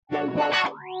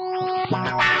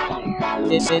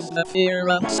This is the fear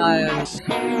of science.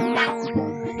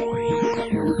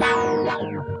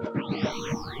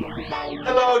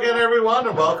 Hello again, everyone,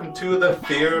 and welcome to The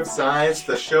Fear of Science,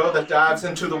 the show that dives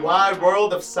into the wide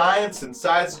world of science and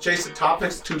science-adjacent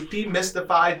topics to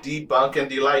demystify, debunk, and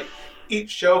delight. Each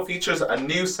show features a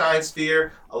new science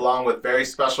fear, along with very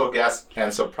special guests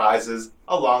and surprises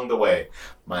along the way.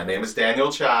 My name is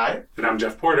Daniel Chai. And I'm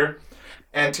Jeff Porter.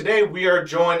 And today we are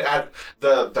joined at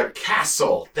the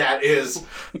castle that is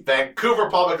Vancouver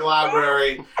Public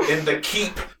Library in the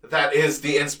keep that is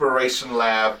the Inspiration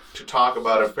Lab to talk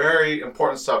about a very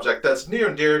important subject that's near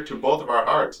and dear to both of our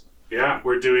hearts. Yeah,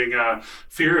 we're doing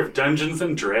Fear of Dungeons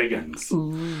and Dragons.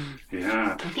 Ooh.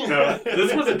 Yeah. Now,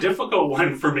 this was a difficult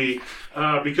one for me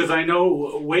because I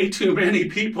know way too many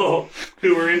people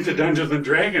who are into Dungeons and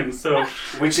Dragons. So,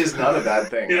 which is not a bad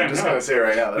thing. Yeah, I'm just going to say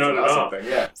right now, that's an awesome thing.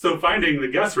 Yeah. So finding the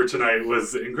guests for tonight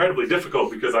was incredibly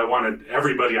difficult because I wanted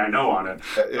everybody I know on it.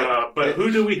 But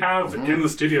who do we have in the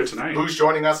studio tonight? Who's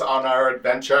joining us on our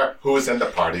adventure? Who's in the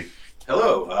party?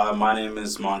 Hello, my name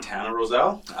is Montana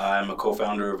Roselle. I'm a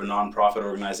co-founder of a non-profit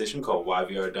organization called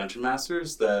YVR Dungeon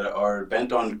Masters that are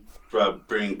bent on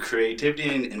bringing creativity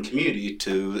and community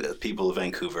to people of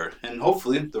Vancouver and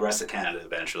hopefully the rest of Canada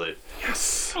eventually.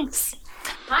 Yes. Thanks.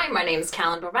 Hi, my name is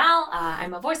Callyn Dorval.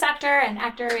 I'm a voice actor and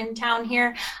actor in town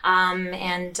here,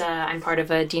 and I'm part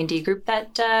of a D&D group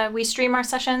that we stream our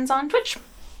sessions on Twitch.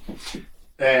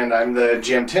 And I'm the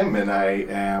GM Tim, and I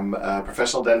am a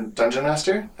professional dungeon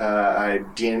master. I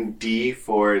D&D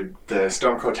for the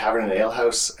Stormcrow Tavern and Ale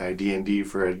House. I D&D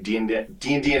for a D&D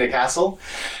in a castle,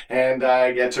 and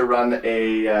I get to run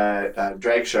a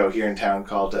drag show here in town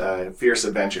called Fierce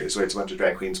Adventures, where it's a bunch of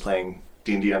drag queens playing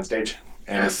D&D on stage,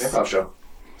 and it's an improv show.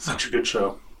 Such a good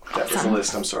show. That was the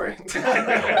list. I'm sorry.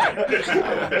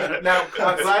 Now,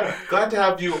 glad to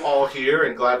have you all here,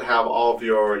 and glad to have all of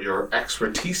your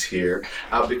expertise here,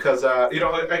 because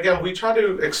again, we try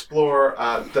to explore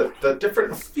the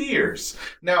different fears.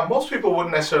 Now, most people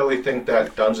wouldn't necessarily think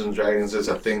that Dungeons and Dragons is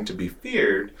a thing to be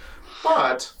feared,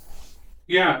 but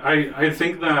Yeah, I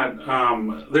think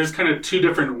that there's kind of two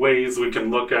different ways we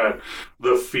can look at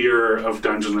the fear of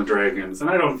Dungeons and Dragons, and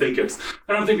I don't think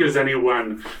there's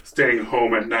anyone staying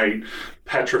home at night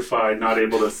petrified, not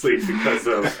able to sleep because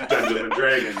of Dungeons and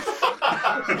Dragons.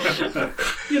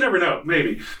 You never know,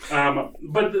 maybe.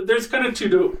 But there's kind of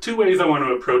two ways I want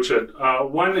to approach it.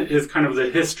 One is kind of the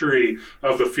history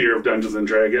of the fear of Dungeons and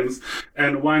Dragons,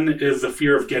 and one is the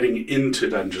fear of getting into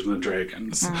Dungeons and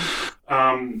Dragons.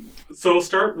 So we'll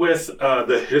start with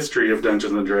the history of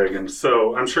Dungeons and Dragons.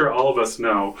 So I'm sure all of us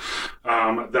know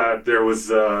that there was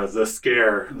the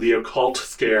scare, the occult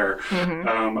scare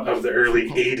of the early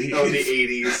 80s. Oh, the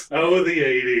 80s. Oh, the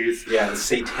 80s. Yeah, the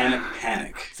Satanic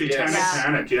Panic. Satanic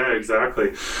Panic, yeah,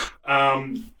 exactly.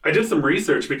 I did some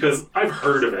research because I've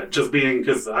heard of it,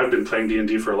 because I've been playing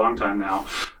D&D for a long time now.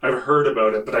 I've heard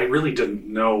about it, but I really didn't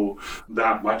know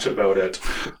that much about it.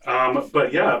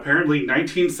 But yeah, apparently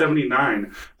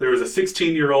 1979, there was a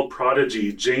 16-year-old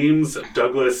prodigy, James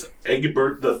Douglas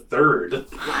Egbert III.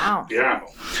 Wow. Yeah,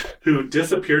 who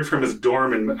disappeared from his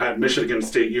dorm at Michigan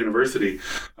State University.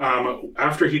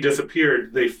 After he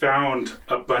disappeared, they found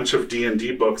a bunch of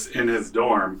D&D books in his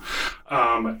dorm,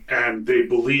 and they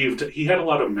believed he had a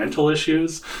lot of mental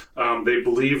issues. They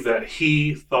believed that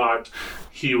he thought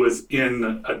he was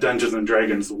in a Dungeons and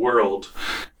Dragons world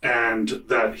and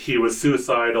that he was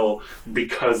suicidal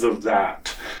because of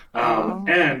that.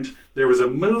 And there was a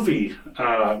movie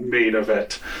made of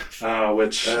it,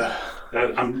 which...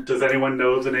 does anyone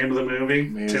know the name of the movie?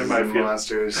 Maze Tim, and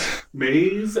Monsters.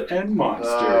 Maze and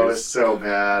Monsters. Oh, it was so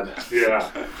bad.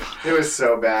 Yeah. It was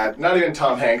so bad. Not even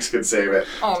Tom Hanks could save it.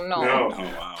 Oh, no. No. Oh,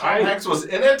 wow. Tom Hanks was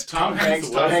in it? Tom Hanks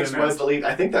was the lead.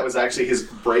 I think that was actually his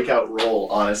breakout role,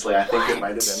 honestly. I think it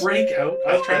might have been. Breakout?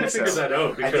 I was trying to figure so. that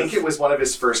out. I think it was one of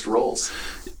his first roles.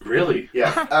 Really?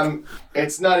 Yeah.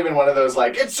 It's not even one of those,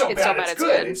 like, it's so bad, it's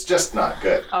good. It's just not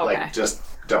good. Okay. Like, just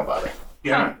don't bother.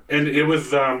 Yeah, and it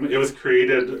was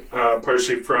created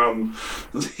partially from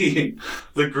the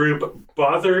group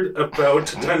Bothered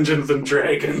About Dungeons and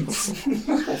Dragons.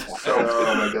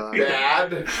 Oh my god.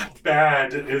 Bad.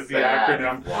 BAD is the Bad.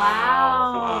 acronym.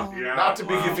 Wow. Yeah. Not to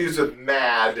be confused with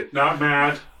MAD. Not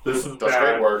mad. This is Does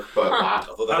bad. great work, but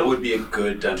Although that would be a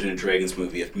good Dungeons and Dragons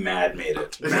movie if Mad made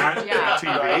it. Mad Yeah.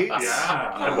 TV?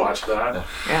 Yeah, I'd watch that.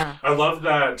 Yeah. I love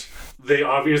that they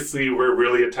obviously were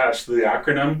really attached to the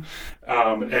acronym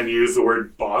and used the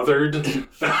word bothered in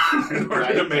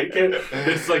order to make it.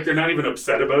 It's like they're not even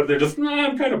upset about it. They're just,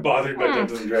 I'm kind of bothered by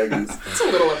Dungeons & Dragons. It's a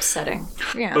little upsetting.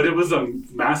 Yeah. But it was a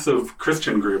massive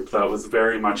Christian group that was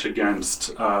very much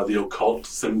against the occult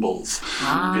symbols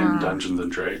in Dungeons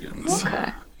 & Dragons.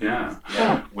 Okay. Yeah.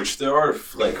 Yeah, which there are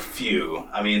like few.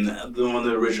 I mean, one of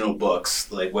the original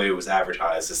books, like way it was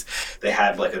advertised, is they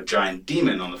had like a giant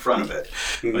demon on the front of it.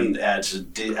 And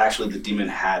actually, the demon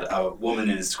had a woman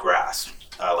in its grasp.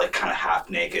 Like kind of half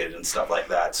naked and stuff like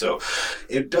that. So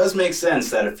it does make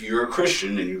sense that if you're a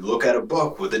Christian and you look at a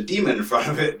book with a demon in front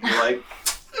of it, you're like,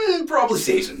 probably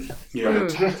Satan. Yeah.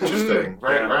 Interesting.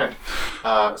 Right.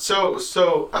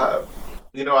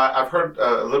 I've heard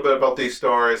a little bit about these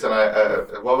stories, and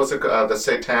what was it? The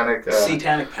Satanic...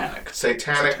 Satanic Panic.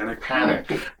 Satanic Panic.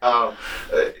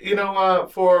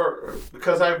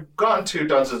 Because I've gotten to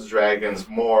Dungeons & Dragons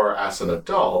more as an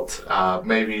adult,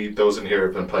 maybe those in here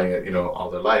have been playing it,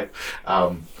 all their life.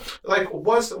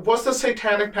 Was the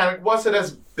Satanic Panic, was it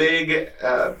as big,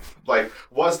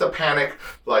 was the panic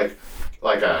like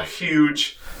a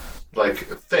huge...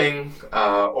 thing,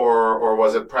 or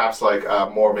was it perhaps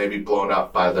more maybe blown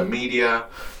up by the media?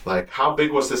 How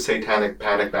big was the Satanic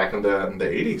Panic back in the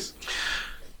 80s?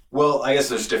 Well, I guess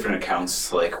there's different accounts,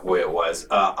 way it was.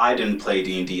 I didn't play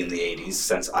D&D in the 80s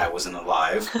since I wasn't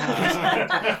alive.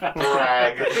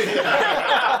 Brag.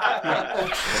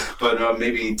 But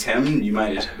maybe Tim, you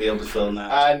might be able to fill in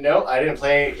that. No, I didn't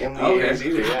play in the 80s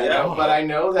either. Yeah, no, but I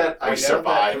know that we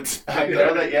survived. I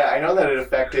know that it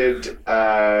affected.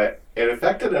 It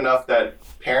affected enough that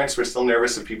parents were still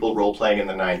nervous of people role-playing in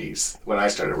the 90s when I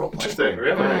started role-playing. Interesting,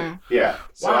 really? Yeah.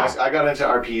 So wow. I got into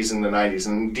RPs in the 90s,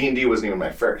 and D&D wasn't even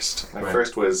my first. My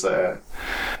first was, it's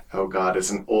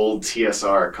an old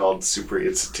TSR called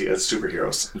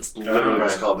Superheroes. It's literally what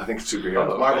it's called. I think it's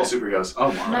Superheroes. Marvel Superheroes.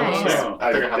 Oh, Marvel. Nice.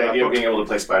 The idea of being able to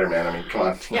play Spider-Man, I mean, come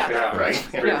on. Yeah. Right?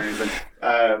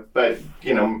 Yeah. But,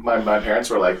 my parents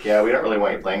were like, yeah, we don't really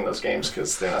want you playing those games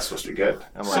because they're not supposed to be good.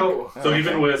 I'm So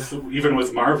even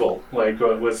with Marvel, with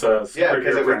superhero yeah,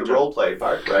 because it was franchise. the role play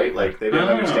part, right? They didn't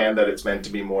understand that it's meant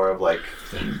to be more of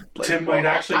Tim might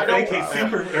actually think he's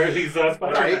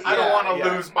Spider-Man. Right? I don't want to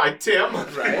lose my Tim.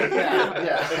 Right?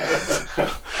 Yeah.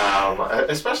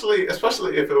 Especially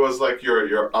if it was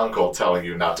your uncle telling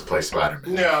you not to play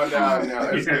Spider-Man. No.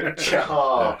 It was good.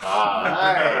 Oh,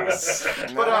 nice.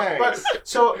 But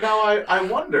so now I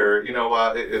wonder,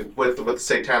 with the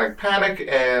Satanic Panic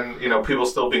and people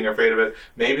still being afraid of it,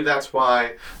 maybe that's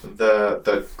why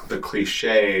the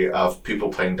cliche of people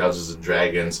playing Dungeons and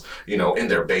Dragons, in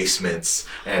their basements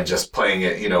and just playing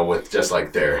it, with just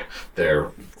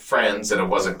their friends, and it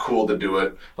wasn't cool to do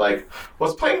it.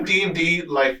 Was playing D&D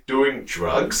doing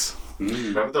drugs?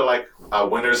 Remember the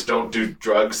winners don't do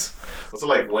drugs? Was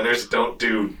it winners don't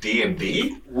do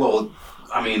D&D? Well,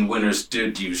 I mean, winners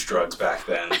did use drugs back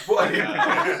then. What?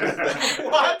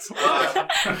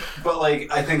 But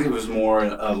I think it was more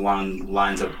along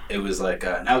lines of, it was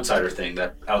an outsider thing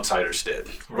that outsiders did.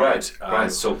 Right.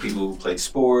 So people who played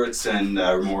sports and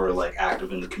were more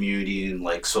active in the community and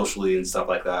socially and stuff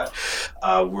like that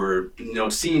were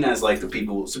seen as the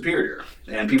people superior.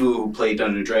 And people who played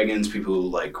Dungeons & Dragons, people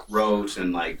who wrote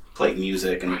and played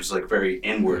music and was very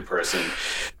inward person,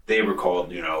 they were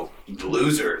called, the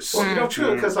losers. Well,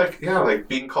 true, because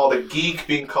being called a geek,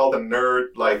 being called a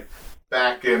nerd,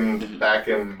 back in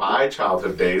my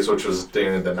childhood days, which was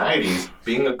during the 90s,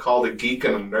 being called a geek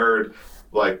and a nerd,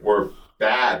 were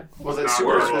bad. Was it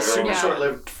super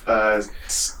short-lived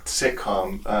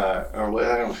sitcom, or I don't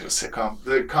know if it was sitcom,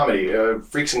 the comedy,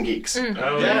 Freaks and Geeks.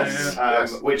 Oh, yes.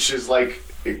 yes. Which is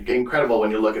incredible when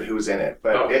you look at who's in it,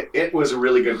 but it was a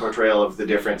really good portrayal of the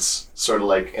difference, sort of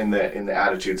in the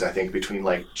attitudes, I think, between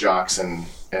jocks and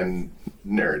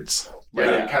nerds. Right?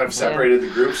 Yeah. It kind of separated the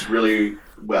groups really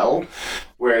well,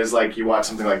 whereas you watch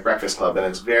something like Breakfast Club and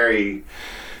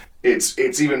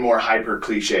it's even more hyper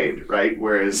cliched, right?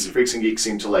 Whereas Freaks and Geeks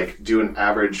seem to do an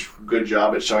average good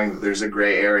job at showing that there's a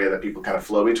gray area that people kind of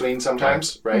flow between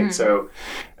sometimes, right? Mm-hmm. So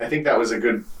I think that was a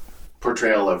good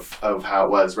portrayal of how it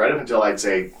was right up until I'd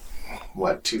say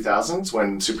 2000s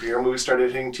when superhero movies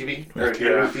started hitting TV or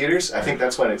hitting theaters. I think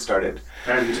that's when it started.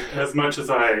 And as much as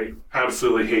I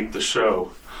absolutely hate the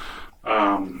show,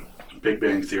 Big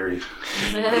Bang Theory.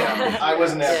 Yeah, I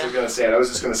wasn't actually going to say it. I was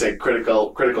just going to say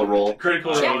Critical Role.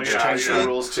 Critical Role, Change the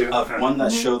rules too. One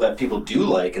that show that people do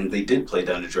like, and they did play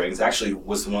Dungeons & Dragons, actually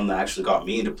was the one that actually got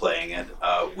me into playing it,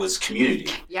 was Community.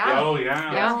 Yeah. Oh,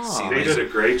 yeah. Yeah. See, They did a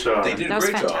great job. They did That a was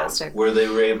great fantastic. job where they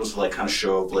were able to like kind of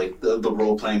show like the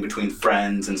role playing between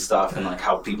friends and stuff, and like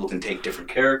how people can take different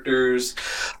characters,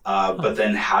 but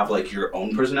then have like your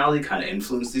own personality kind of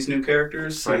influence these new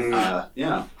characters.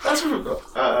 Yeah.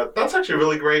 That's actually a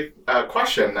really great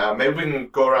question. Maybe we can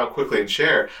go around quickly and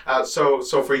share. So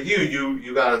for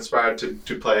you got inspired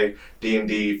to play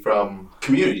D&D from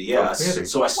Community, yeah. Community.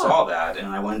 So I saw that, and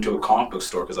I went into a comic book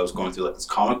store because I was going through like this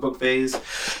comic book phase,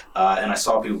 and I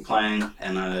saw people playing,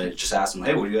 and I just asked them,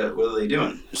 "Hey, what are they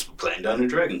doing?" Just playing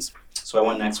Dungeons & Dragons. So I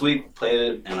went next week, played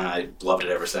it, and I loved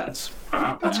it ever since.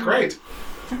 That's great.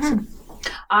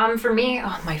 For me,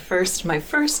 my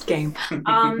first game.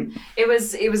 It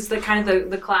was the kind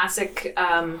of the classic.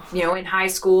 In high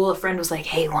school, a friend was like,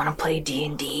 "Hey, want to play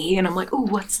D&D?" And I'm like, "Ooh,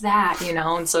 what's that?"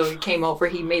 And so he came over.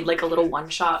 He made like a little one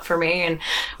shot for me, and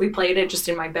we played it just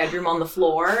in my bedroom on the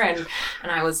floor. And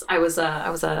I was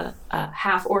a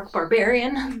half orc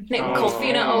barbarian named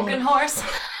Colfina Oakenhorse.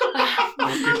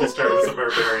 Most people start as a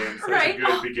barbarian, so Right? it's a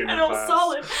good beginner And I was class.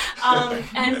 solid.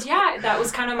 And yeah, that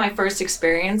was kind of my first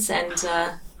experience, and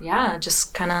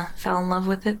just kind of fell in love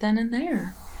with it then and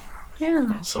there.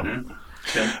 Yeah.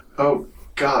 Yeah. Oh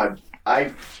God,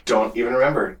 I don't even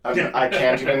remember. I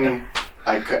can't even.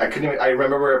 I couldn't even. I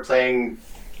remember we were playing.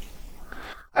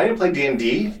 I didn't play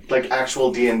D&D, like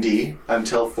actual D&D,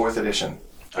 until 4th edition.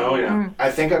 Oh, yeah.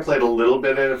 I think I played a little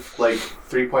bit of like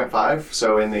 3.5,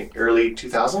 so in the early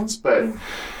 2000s. But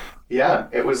yeah,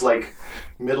 it was like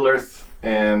Middle Earth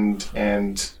and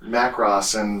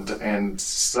Macross and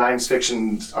science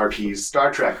fiction RPs, Star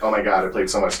Trek. Oh my God, I played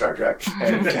so much Star Trek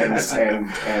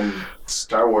and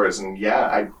Star Wars, and yeah,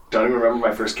 I don't even remember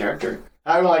my first character.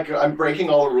 I'm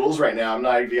breaking all the rules right now. I'm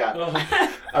not. Yeah.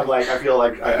 I'm like. I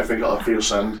feel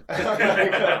shunned.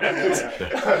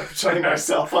 I'm shunning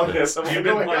myself on this. I'm You've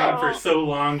like, been playing for so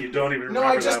long, you don't even remember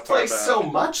No, I just that far play back. so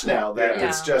much now that Yeah.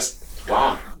 it's just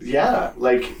wow. Yeah,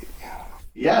 like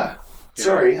yeah.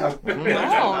 Sorry. No,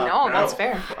 that's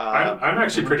fair. I'm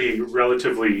actually pretty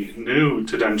relatively new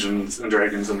to Dungeons and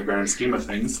Dragons in the grand scheme of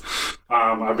things.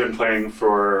 I've been playing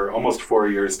for almost 4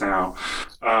 years now.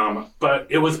 But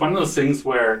it was one of those things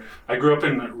where I grew up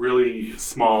in a really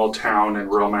small town in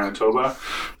rural Manitoba.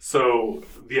 So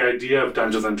the idea of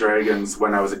Dungeons and Dragons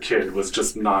when I was a kid was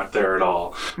just not there at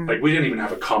all. Like, we didn't even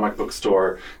have a comic book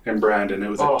store in Brandon. It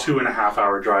was a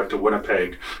 2.5-hour drive to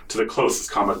Winnipeg to the closest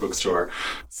comic book store.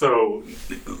 So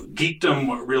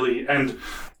geekdom really, and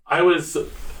I was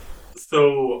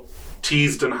so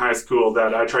teased in high school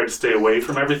that I tried to stay away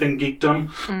from everything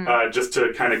geekdom, just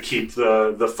to kind of keep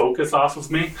the focus off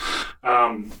of me.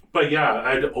 But yeah,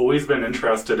 I'd always been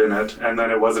interested in it, and then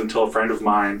it wasn't until a friend of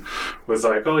mine was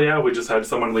like, "Oh yeah, we just had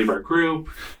someone leave our group.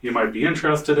 You might be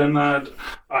interested in that."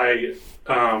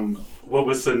 What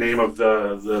was the name of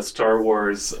the Star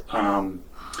Wars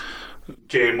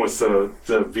game with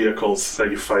the vehicles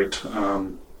that you fight?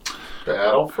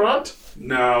 Battlefront?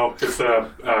 No, it's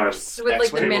So with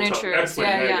like the X-Wing. miniatures. X-Wing,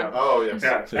 there you Yeah. go. Oh, yes.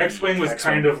 Yeah, X-Wing was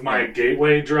kind of my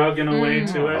gateway drug in a way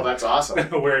to it. Oh, that's awesome.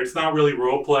 Where it's not really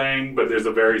role-playing, but there's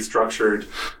a very structured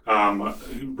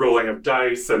rolling of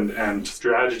dice and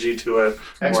strategy to it.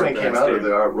 X-Wing More came advanced out of game.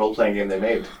 the role-playing game they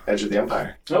made, Edge of the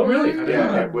Empire. Oh, really? I didn't know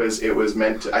Yeah, that. it was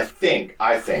meant to. I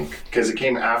think, because it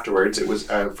came afterwards. It was,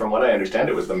 from what I understand,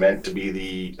 it was meant to be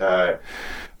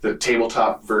the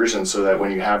tabletop version, so that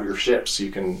when you have your ships,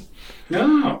 you can.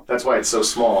 No. That's why it's so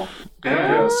small.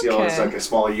 Yeah. It's like a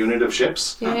small unit of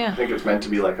ships. Yeah. I think it's meant to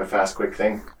be like a fast, quick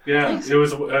thing. Yeah, it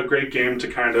was a great game to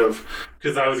kind of,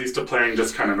 because I was used to playing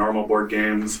just kind of normal board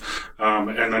games,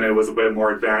 and then it was a bit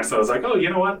more advanced. I was like, oh, you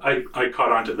know what? I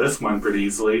caught on to this one pretty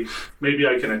easily. Maybe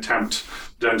I can attempt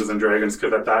Dungeons and Dragons,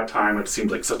 because at that time it seemed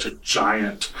like such a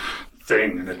giant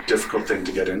thing and a difficult thing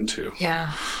to get into.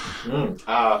 Yeah.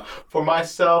 For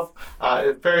myself,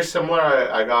 very similar.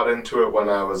 I got into it when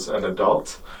I was an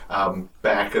adult,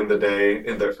 back in the day,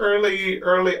 in the early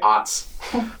aughts.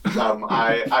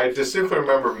 I distinctly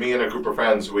remember me and a group of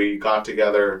friends, we got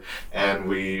together and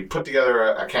we put together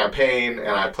a campaign, and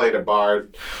I played a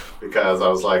bard because I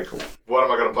was like, what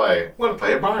am I going to play? I'm going to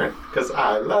play a bard because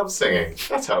I love singing.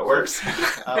 That's how it works.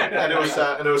 And it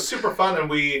was super fun,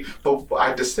 and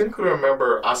I distinctly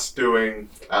remember us doing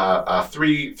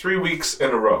 3 weeks in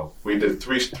a row. We did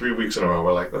three weeks in a row.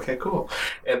 We're like, okay, cool.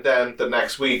 And then the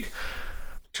next week,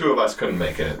 two of us couldn't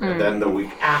make it, and then the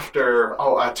week after,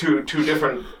 two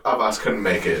different of us couldn't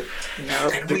make it.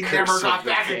 Nope. And we never got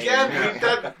back again.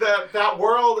 That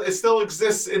world still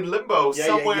exists in limbo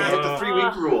somewhere. The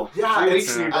 3-week rule. Yeah, 3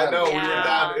 weeks and you're I done. know. We were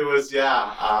done. It was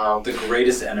The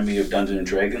greatest enemy of Dungeons and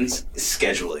Dragons is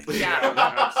scheduling. Yeah.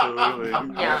 Absolutely.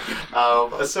 Yeah.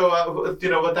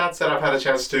 With that said, I've had a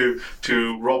chance to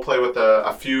role play with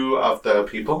a few of the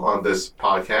people on this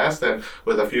podcast and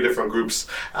with a few different groups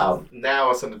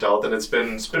now as an adult, and it's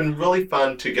been really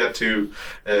fun to get to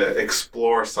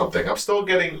explore something. I'm still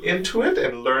getting into it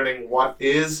and learning what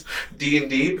is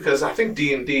D&D, because I think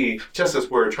D&D, just as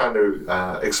we're trying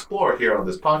to explore here on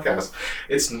this podcast,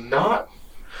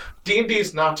 D&D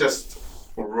is not just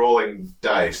rolling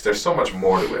dice. There's so much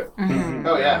more to it. Mm-hmm.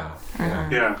 Oh, yeah.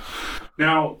 Yeah.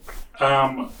 Now,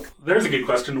 there's a good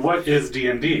question. What is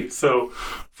D&D? So,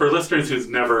 for listeners who's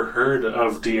never heard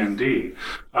of D&D,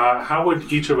 how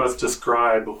would each of us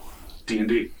describe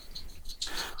D&D?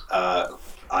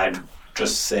 I'd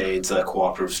just say it's a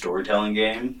cooperative storytelling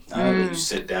game. You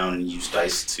sit down and use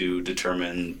dice to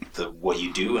determine what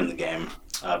you do in the game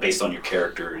based on your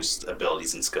character's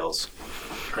abilities and skills.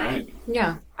 Right.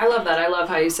 Yeah, I love that. I love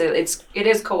how you say it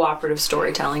is cooperative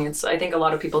storytelling. I think a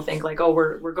lot of people think like, oh,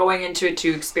 we're going into it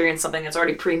to experience something that's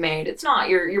already pre-made. It's not.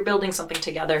 You're building something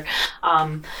together.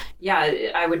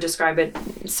 I would describe it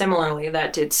similarly,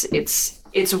 that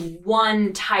it's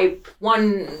one type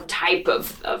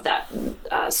of that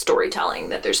storytelling,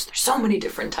 that there's so many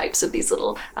different types of these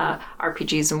little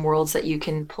RPGs and worlds that you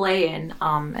can play in,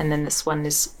 and then this one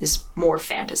is more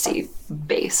fantasy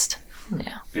based.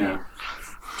 Yeah.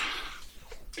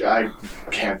 I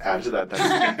can't add to that.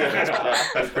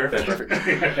 That's perfect.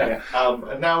 Yeah.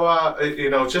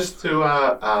 Now, just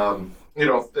to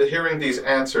hearing these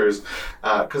answers,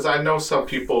 because I know some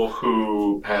people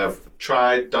who have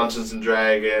tried Dungeons and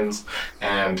Dragons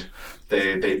and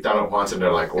they've done it once and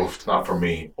they're like, oh, it's not for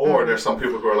me. Or there's some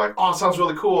people who are like, oh, it sounds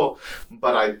really cool,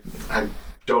 but I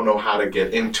don't know how to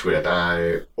get into it.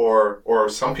 Or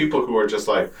some people who are just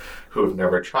like, who have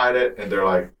never tried it and they're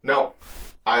like, no,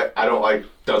 I don't like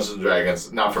Dungeons and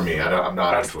Dragons. Not for me. I'm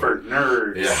not. That's for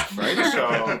nerds. Yeah, right.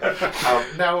 So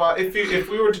now, if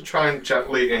we were to try and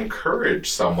gently encourage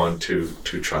someone to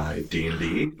try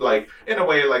D&D, like in a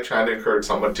way, like trying to encourage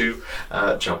someone to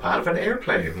jump out of an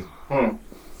airplane.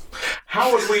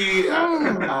 How would we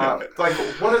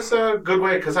what is a good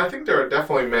way? Because I think there are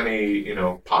definitely many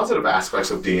positive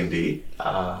aspects of D&D.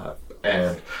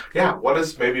 And what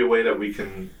is maybe a way that we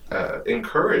can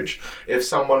encourage if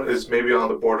someone is maybe on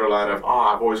the borderline of,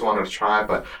 I've always wanted to try,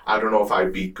 but I don't know if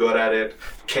I'd be good at it.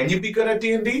 Can you be good at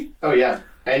D&D? Oh, yeah.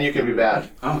 And you can be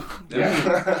bad. Oh,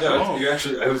 yeah. You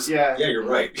actually, you're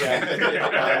right.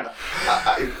 Yeah.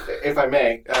 If I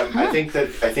may, I think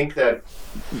that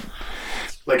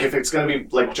like if it's gonna be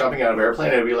like jumping out of an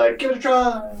airplane, it'd be like, give it a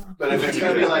try. But if it's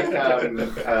gonna be like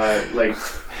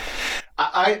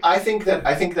I think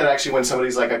that actually when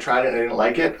somebody's like, I tried it and I didn't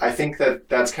like it, I think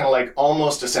that's kind of like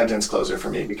almost a sentence closer for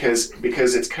me, because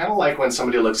it's kind of like when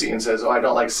somebody looks at you and says, oh, I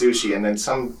don't like sushi, and then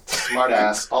some smart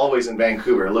ass always in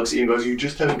Vancouver looks at you and goes, you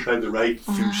just haven't tried the right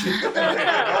sushi. Oh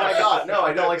my god, no,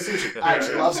 I don't like sushi. I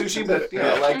actually love sushi, but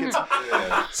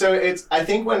it's I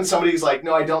think when somebody's like,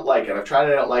 no, I don't like it, I've tried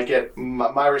it, I don't like it,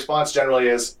 my response generally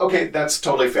is, okay, that's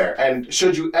totally fair, and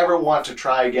should you ever want to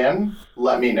try again,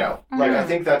 let me know. Like, I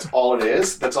think that's all it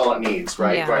is. That's all it needs,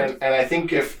 right? Yeah. Right. And I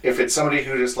think if it's somebody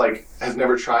who just like has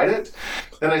never tried it,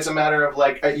 then it's a matter of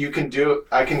like, you can do it.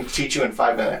 I can teach you in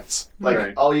 5 minutes.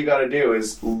 Like, all you got to do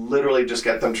is literally just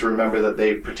get them to remember that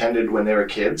they pretended when they were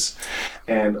kids,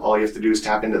 and all you have to do is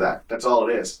tap into that. That's all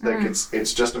it is. Like,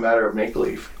 it's just a matter of make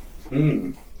believe.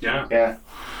 Yeah. Yeah.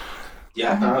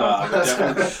 Yeah,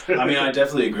 I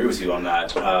definitely agree with you on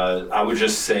that. I would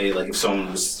just say, like, if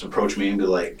someone was to approach me and be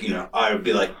like, I would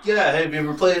be like, yeah, hey, have you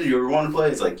ever played? You ever want to play?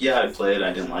 It's like, yeah, I played,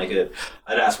 I didn't like it.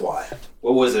 I'd ask why.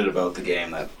 What was it about the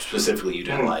game that specifically you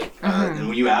didn't like? And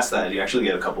when you ask that, you actually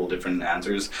get a couple of different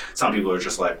answers. Some people are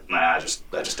just like, nah, I just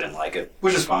didn't like it,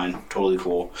 which is fine, totally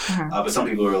cool. But some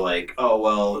people are like, oh,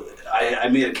 well, I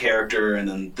made a character and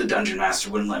then the dungeon master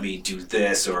wouldn't let me do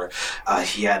this, or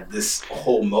he had this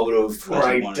whole motive. Or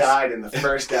I died in the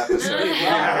first episode. Every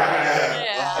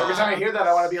time I hear that,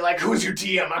 I want to be like, who's your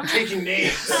DM? I'm taking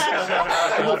names.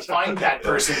 I will find that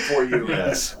person for you.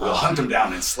 Yes, we'll hunt them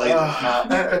down and slay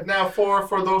them. Now,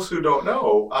 for those who don't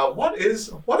know, what is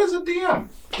a DM?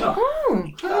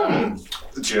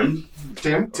 Jim,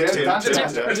 Tim, Dungeon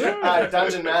Master.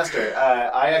 Dungeon Master.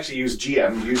 I actually use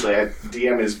GM. Usually,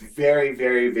 DM is very,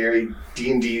 very, very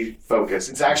D&D focused.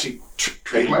 It's actually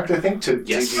trademarked, I think, to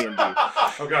D&D.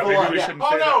 Oh god, maybe we shouldn't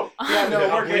say no! Yeah, no,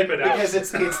 I'll we're good bleep it out. because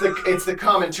it's the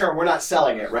common term. We're not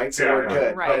selling it, right? So Yeah, we're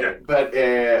good. right. But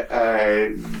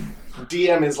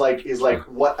DM is like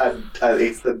what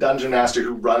it's the dungeon master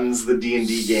who runs the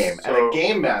D&D game, and a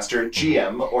game master,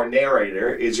 GM or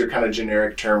narrator, is your kind of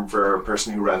generic term for a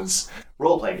person who runs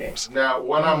role-playing games. Now,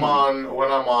 when I'm on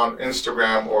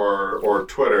Instagram or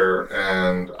Twitter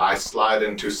and I slide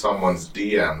into someone's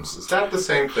DMs, is that the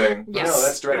same thing? Yes. No,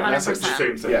 that's direct 100%. message.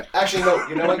 Same thing. Yeah, actually, no.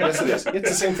 You know what? Yes, it is. It's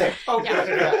the same thing. Okay.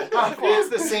 Yeah. It is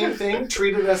the same thing.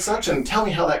 Treat it as such, and tell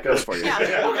me how that goes for you. Yeah.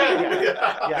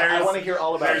 Yeah, I want to hear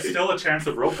all about There's it. still a chance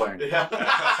of role playing. Not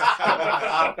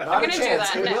I'm a gonna do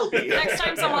chance. that. It will be. Next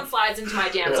time someone slides into my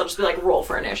DMs, I'll just be like, roll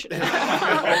for initiative. Oh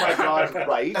my god!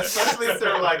 Right. Especially if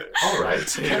they're like, all right.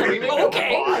 Can we make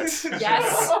Okay. a bot?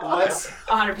 Yes. Let's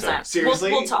 100%.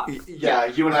 seriously. We'll talk. Yeah,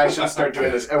 you and I should start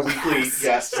doing this a weekly.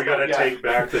 Yes, We gotta take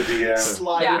back the DM.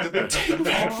 slide Yeah. into the take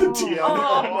back the DM. Oh,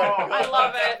 I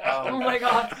love it. Oh my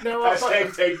god. No,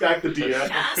 Hashtag take back the DM.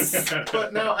 Yes.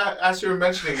 but now, as you were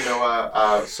mentioning,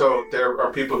 so there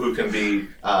are people who can be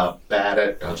bad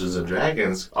at Dungeons and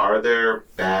Dragons. Are there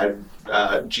bad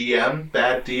bad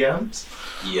DMs?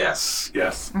 Yes.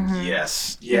 Yes.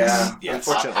 Yes. Yeah, Yes.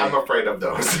 unfortunately. I'm afraid of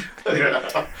those.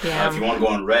 Yeah. If you want to go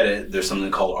on Reddit, there's something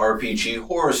called RPG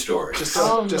horror stories. Just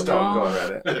Oh, don't no. go on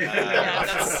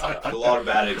Reddit. A lot of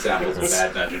bad examples of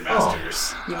bad dungeon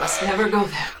masters. You must never go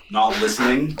there. Not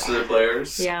listening to the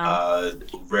players. Yeah.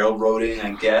 Railroading,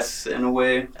 I guess, in a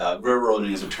way.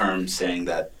 Railroading is a term saying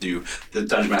that the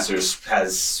dungeon master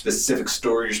has specific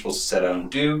story you're supposed to set out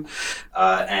and do,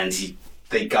 and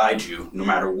they guide you no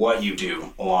matter what you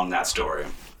do along that story.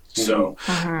 So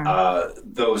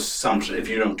if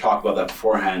you don't talk about that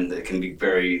beforehand, it can be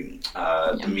very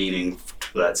demeaning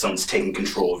that someone's taking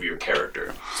control of your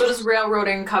character. So does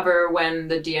railroading cover when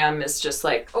the DM is just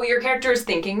like, oh, your character is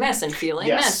thinking this and feeling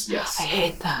Yes, this? yes. I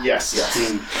hate that. Yes.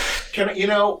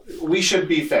 We should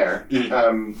be fair.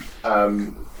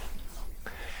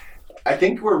 I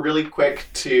think we're really quick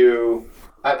to.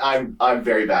 I'm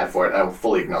very bad for it. I will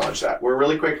fully acknowledge that. We're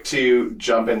really quick to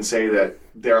jump and say that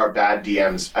there are bad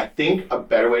DMs. I think a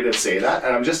better way to say that,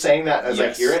 and I'm just saying that as I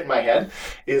hear it in my head,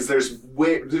 is there's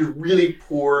really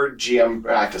poor GM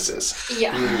practices.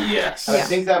 Yeah. Yes. And I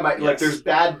think that might there's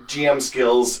bad GM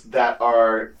skills that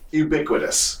are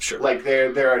ubiquitous. Sure. Like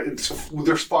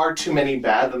there's far too many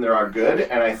bad than there are good,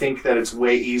 and I think that it's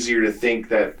way easier to think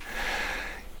that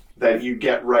you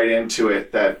get right into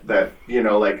it, that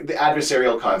like the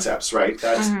adversarial concepts, right?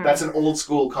 That's an old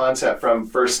school concept from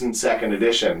first and second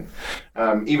edition,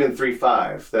 even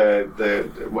 3.5.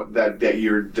 That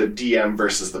you're the DM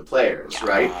versus the players,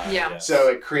 right? Yeah. So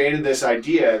it created this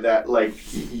idea that like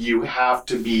you have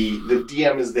to be the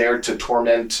DM is there to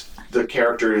torment the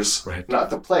characters,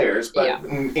 not the players. But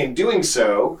in doing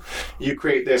so, you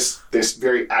create this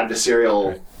very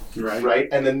adversarial, right?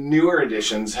 And the newer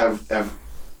editions have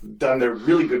done their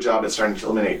really good job at starting to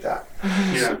eliminate that.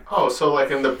 Yeah. So like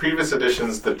in the previous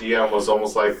editions, the DM was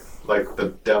almost like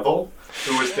the devil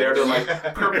who was there to like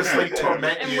purposely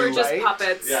torment And you. we're just right?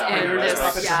 puppets in this.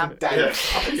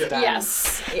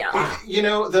 Yes. Yeah.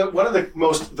 One of the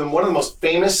most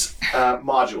famous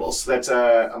modules. That's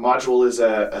a module is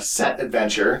a set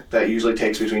adventure that usually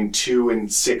takes between 2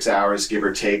 and 6 hours, give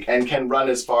or take, and can run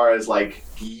as far as like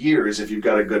years if you've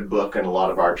got a good book and a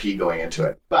lot of RP going into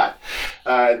it. But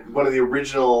one of the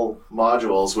original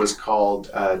modules was called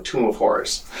Tomb of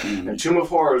Horrors. And Tomb of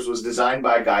Horrors was designed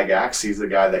by Gygax. He's the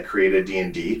guy that created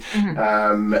D&D.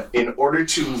 In order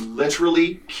to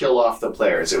literally kill off the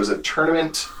players. It was a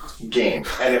tournament game,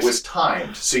 and it was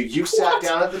timed. So you sat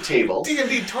down at the table.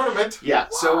 D&D tournament. Yeah.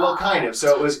 So kind of.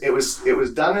 So it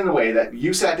was done in a way that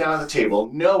you sat down at the table,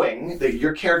 knowing that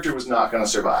your character was not going to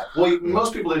survive. Well,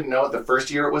 most people didn't know it the first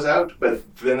year it was out, but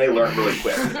then they learned really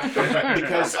quick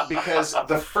because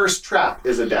the first trap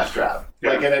is a death trap. Yeah.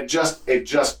 Like, and it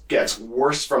just gets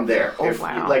worse from there.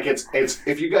 Wow. Like it's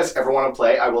if you guys ever want to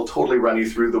play, I will totally run you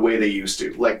through the way they used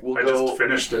to. Like I just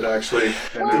finished it actually.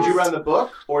 And Did you run the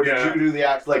book, or did Yeah. you do the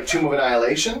act like Tomb of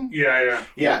Annihilation? Yeah.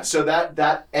 Yeah. So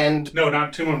that end. No,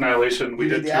 not Tomb of Annihilation. We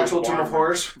did the actual Tomb of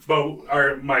Horrors.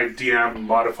 But my DM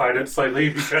modified it slightly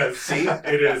because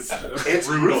it is It's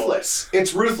brutal. ruthless.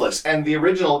 It's ruthless. And the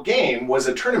original game was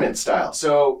a tournament style.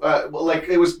 So,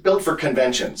 it was built for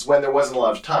conventions when there wasn't a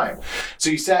lot of time. So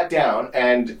you sat down,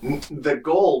 and the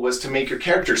goal was to make your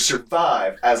character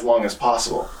survive as long as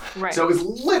possible. Right. So it was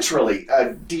literally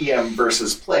a DM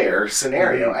versus player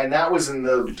scenario, and that was in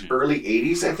the early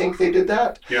 80s, I think they did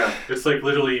that. Yeah, it's like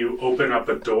literally you open up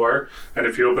a door, and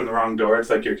if you open the wrong door, it's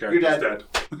like your character's dead.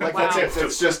 Like Wow. that's it.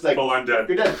 It's just like Full on dead.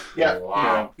 you're dead. Yeah.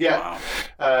 Wow. Yeah.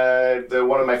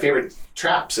 One of my favorite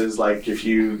traps is like if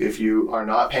you are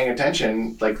not paying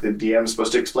attention, like the DM is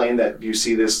supposed to explain that you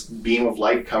see this beam of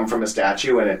light come from a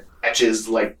statue and it etches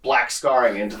like black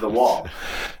scarring into the wall,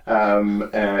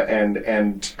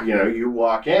 and you know you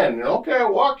walk in. And, okay, I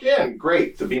walk in.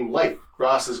 Great. The beam of light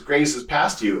grazes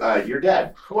past you. You're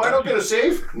dead. Oh, I don't get a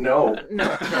save. No.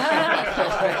 No.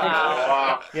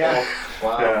 Wow. Yeah.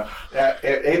 Wow. Yeah.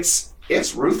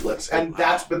 It's ruthless, and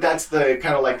that's the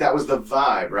kind of like that was the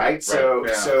vibe, right? So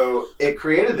yeah. so it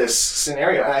created this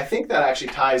scenario, and I think that actually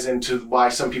ties into why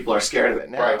some people are scared of it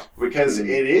now, Right. because it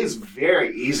is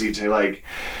very easy to like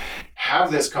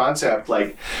have this concept.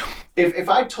 Like if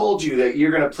I told you that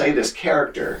you're going to play this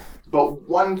character, but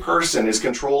one person is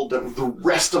controlled of the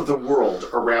rest of the world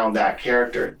around that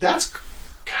character, that's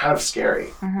kind of scary.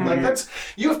 Like that's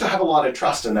you have to have a lot of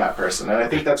trust in that person, and I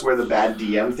think that's where the bad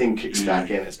DM thing kicks back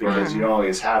in. Is because you don't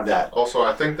always have that. Also,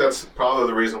 I think that's probably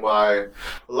the reason why a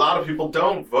lot of people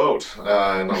don't vote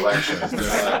in elections. You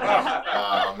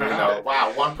know,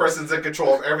 wow, one person's in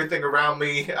control of everything around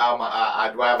me.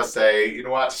 I'd rather say, you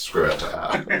know what, screw it.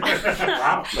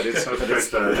 Wow. But it's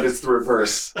the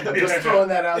reverse. I'm just throwing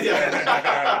that out there.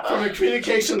 From a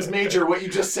communications major, what you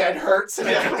just said hurts, and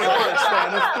it's the reverse,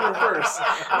 man. It's the reverse.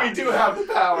 We do have the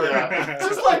power.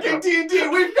 Just like in D&D,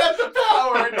 we've got the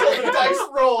power until the dice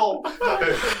roll.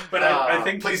 But I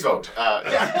think Please vote.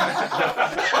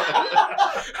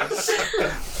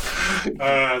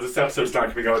 this episode's not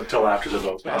coming out until after the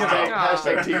vote.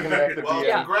 Hashtag Team Connect the Well,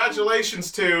 DM.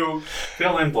 congratulations to...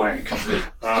 Fill in blank.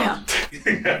 I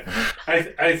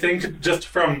think just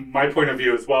from my point of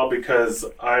view as well, because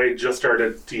I just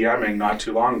started DMing not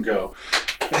too long ago.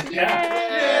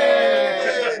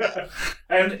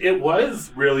 And it was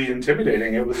really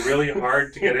intimidating. It was really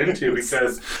hard to get into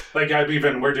because, like,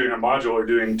 we're doing a module, we're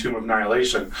doing Tomb of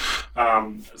Annihilation.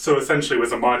 So essentially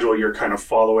with a module, you're kind of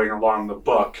following along the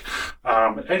book.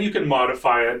 And you can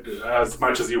modify it as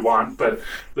much as you want, but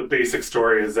the basic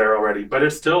story is there already. But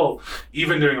it's still,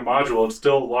 even doing a module, it's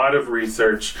still a lot of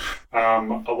research, a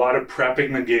lot of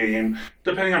prepping the game,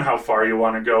 depending on how far you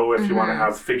want to go, if you want to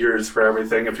have figures for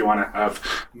everything, if you want to have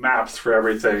maps for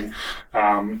everything.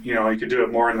 You know, you could do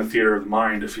it more in the theater of the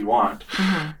mind if you want.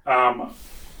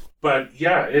 But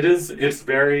yeah, it's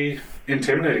very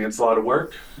intimidating. It's a lot of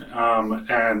work.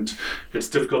 And it's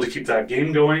difficult to keep that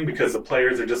game going because the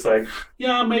players are just like,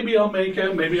 yeah, maybe I'll make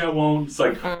it, maybe I won't. It's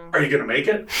like, are you going to make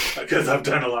it? Because I've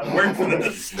done a lot of work for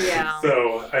this. Yeah.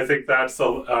 So I think that's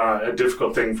a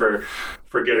difficult thing for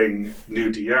getting new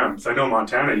DMs. I know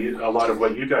Montana, a lot of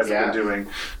what you guys have been doing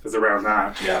is around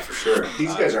that. Yeah, for sure.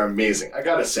 These guys are amazing. I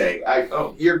gotta say,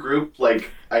 your group, like,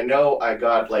 I know I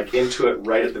got like into it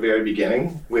right at the very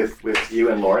beginning with you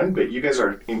and Lauren, but you guys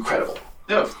are incredible.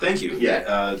 No, thank you.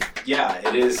 Yeah.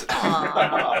 It is.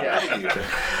 Thank you.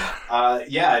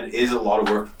 It is a lot of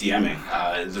work DMing.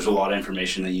 There's a lot of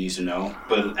information that you need to know,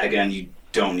 but again, you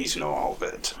don't need to know all of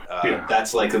it.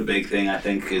 That's like a big thing, I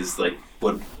think, is like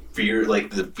what fear, like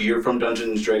the fear from Dungeons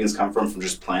and Dragons come from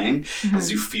just playing,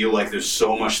 is you feel like there's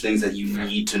so much things that you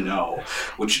need to know,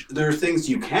 which there are things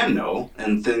you can know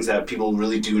and things that people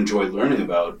really do enjoy learning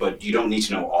about, but you don't need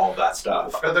to know all of that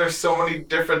stuff. And there's so many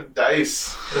different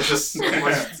dice. There's just so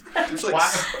much. There's like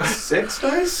 6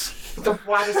 dice?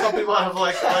 Why do some people have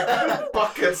like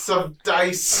buckets of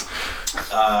dice?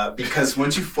 Because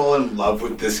once you fall in love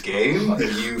with this game,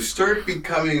 you start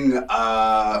becoming,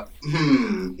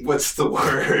 what's the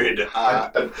word?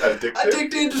 Addicted?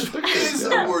 Addicted is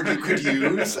a word you could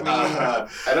use. I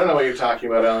don't know what you're talking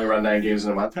about. I only run 9 games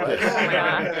in a month. But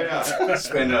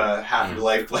Spend half your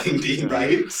life playing D&D.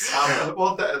 Right.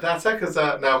 Well, that's it. Because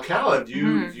now, Callyn,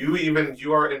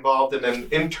 you are involved in an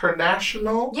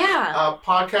international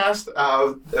podcast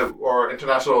or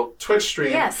international Twitch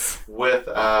stream with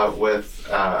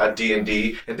a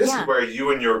D&D, and this is where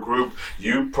you and your group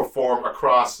perform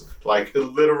across like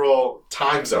literal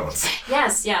time zones.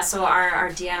 Yes, yeah. So our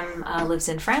DM lives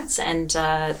in France, and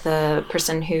the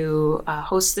person who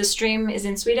hosts the stream is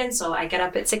in Sweden. So I get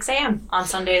up at 6 a.m. on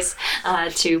Sundays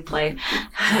to play.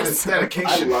 It's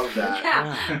dedication. I love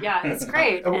that. Yeah, it's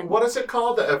great. And what is it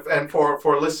called? And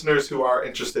for listeners who are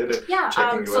interested in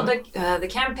checking you out. The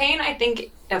campaign, I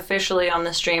think, officially on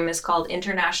the stream is called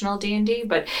International D&D,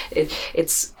 but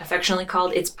it's affectionately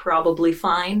called It's Probably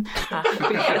Fine,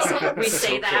 because we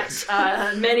say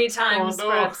that many times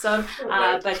per episode.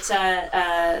 But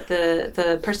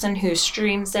the person who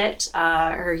streams it,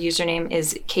 her username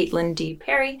is Callyn D.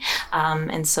 Perry,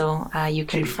 and so you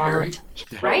can follow it.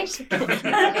 Right?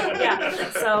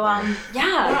 Yeah. So,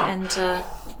 and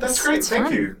that's great. Thank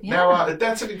fun. you. Yeah. Now,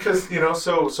 that's because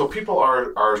so people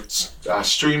are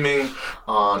streaming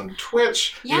on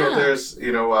Twitch. Yeah. There's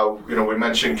we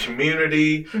mentioned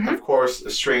Community, of course,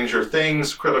 Stranger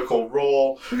Things, Critical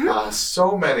Role,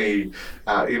 so many,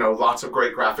 lots of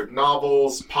great graphic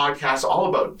novels, podcasts, all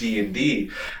about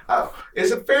D&D.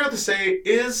 Is it fair to say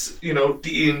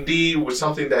D&D was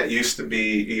something that used to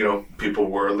be people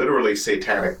were literally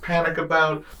Satanic Panic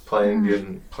about playing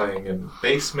in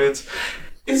basements?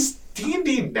 Is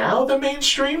D&D now the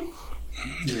mainstream?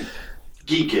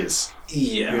 Geek is.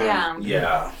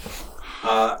 Yeah.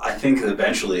 I think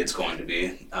eventually it's going to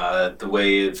be the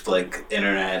way of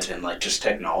internet and just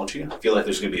technology. I feel like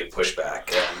there's going to be a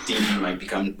pushback, and D&D might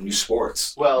become new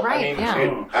sports. Well, Right,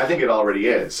 I think it already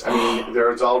is. I mean,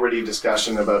 there's already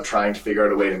discussion about trying to figure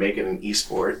out a way to make it an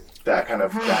e-sport. That kind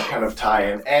of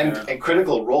tie-in, and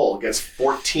Critical Role gets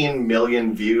 14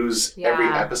 million views every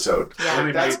episode.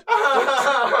 Yeah. That's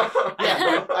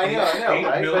I know, $8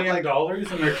 right? million in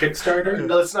their Kickstarter.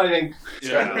 No, it's not even.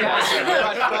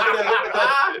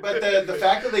 But the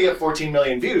fact that they get 14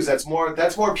 million views, that's more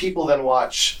people than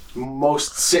watch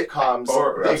most sitcoms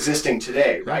existing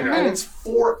today, right? And it's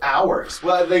 4 hours.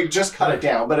 Well, they just cut it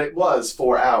down, but it was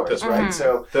 4 hours, right?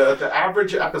 So the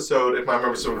average episode, if I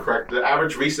remember something correct, the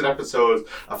average recent episodes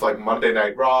of Monday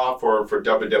Night Raw for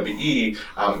WWE,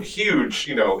 huge,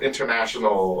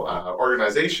 international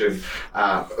organization,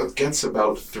 gets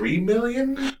about 3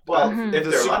 million. Well, if the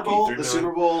they're Super lucky, Bowl, 3 the million.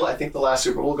 Super Bowl, I think the last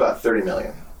Super Bowl got 30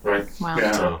 million. Right. Wow.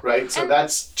 Yeah. Right. So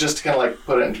that's just to kind of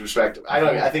put it into perspective.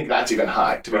 I think that's even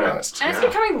high, to be honest. And it's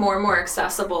becoming more and more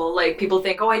accessible. People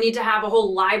think, I need to have a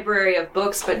whole library of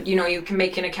books, but you can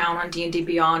make an account on D&D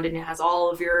Beyond, and it has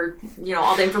all of your,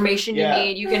 all the information you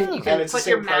need. You can And it's the put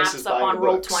your same price maps as up buying on the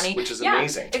books, Roll20, which is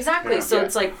amazing. Exactly. Yeah. So Yeah.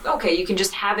 it's okay, you can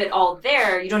just have it all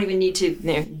there. You don't even need to.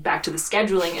 Back to the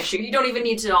scheduling issue. You don't even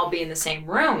need to all be in the same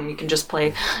room. You can just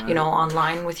play,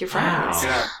 online with your friends.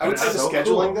 Yeah. I would say the That's so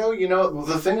scheduling, cool. though,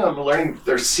 the thing I'm learning,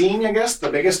 they're seeing, I guess, the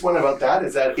biggest one about that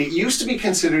is that it used to be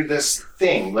considered this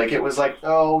thing. It was we're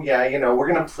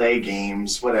going to play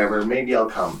games, whatever, maybe I'll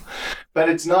come. But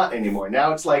it's not anymore.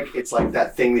 Now it's like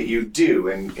that thing that you do,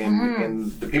 and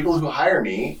the people who hire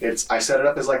me, I set it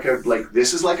up as I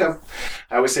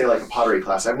always say a pottery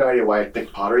class. I have no idea why I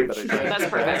picked pottery, but That's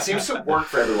perfect. it seems to work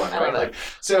for everyone, I love right? it.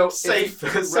 So Safe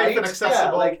right? and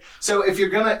accessible. Yeah, so if you're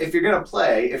gonna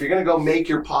play, if you're gonna go make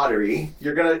your pottery,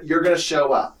 you're gonna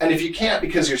show up. And if you can't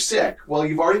because you're sick, well,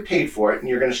 you've already paid for it, and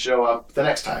you're gonna show up the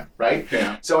next time, right?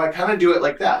 Yeah. So I kind of do it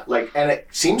like that, and it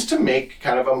seems to make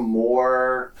kind of a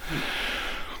more.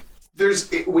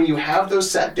 When you have those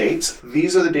set dates,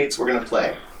 these are the dates we're gonna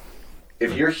play.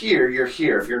 If you're here, you're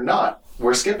here. If you're not,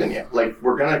 we're skipping you.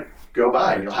 We're gonna go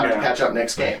by. You'll have to catch up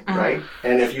next game, right?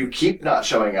 And if you keep not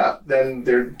showing up, then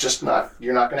they're just not.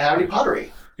 You're not gonna have any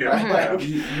pottery. Yeah. Right?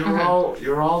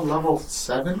 You're all level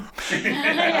 7. So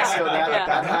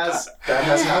that has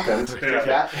happened.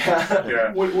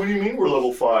 Yeah. What do you mean we're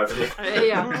level 5?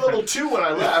 Yeah. We were level 2 when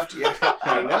I left. Yeah,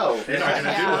 I know. You're not gonna do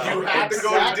it. You had to go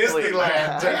to Exactly.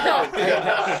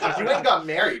 Disneyland. You went and got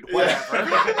married. Whatever.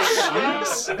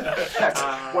 Jeez.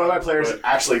 One of my players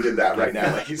actually did that right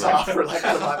now. He's off for a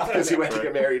month because he went to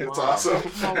get married. It's awesome.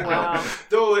 Oh, wow.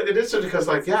 Though it is because,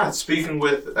 speaking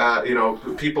with,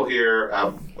 people here,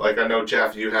 I know,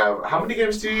 Jeff, you have, how many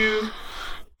games do you?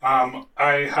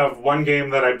 I have one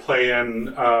game that I play in,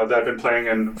 that I've been playing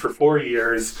in for 4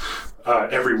 years,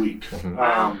 every week.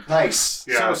 Nice.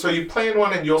 Yeah. So you play in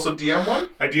one and you also DM one?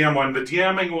 I DM one. The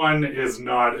DMing one is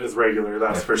not as regular,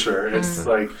 that's for sure. It's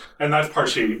and that's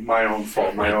partially my own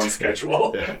fault, my own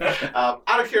schedule. Out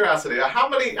of curiosity, how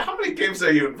many games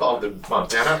are you involved in,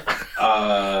 Montana?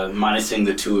 Minusing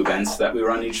the 2 events that we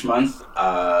run each month,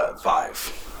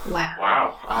 5. Wow.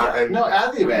 Wow. No,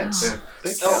 add the events.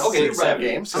 Oh, okay, You run 7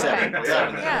 games. 7. Okay.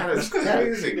 Yeah, Yeah. that is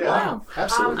crazy. Yeah. Wow.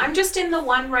 Absolutely. I'm just in the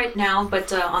one right now,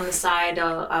 but on the side,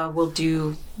 we'll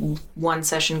do one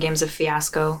session games of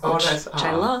Fiasco, Oh, which, nice. which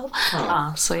I love.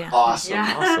 So yeah. Awesome.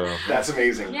 Yeah. Awesome. That's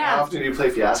amazing. Yeah. How often do you play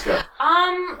Fiasco?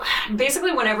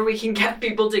 Basically whenever we can get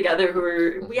people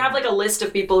together we have like a list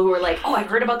of people who are like, oh, I've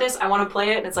heard about this, I want to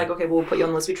play it, and it's like, okay, we'll put you on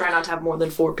the list. We try not to have more than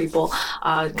 4 people,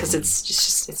 because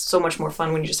it's so much more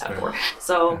fun when you just have 4.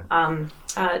 So,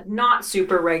 not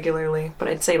super regularly, but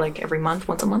I'd say like every month,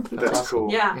 once a month. That's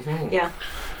cool. Yeah, yeah.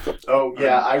 Oh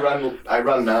yeah, I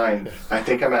run 9. I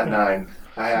think I'm at 9.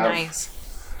 I have. Nice.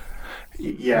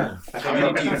 Yeah. I How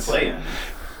think many do you play in?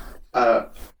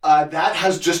 That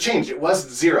has just changed. It was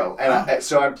 0, and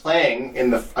so I'm playing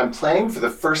for the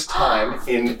first time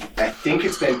in, I think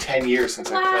it's been 10 years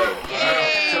since I played.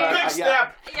 So Big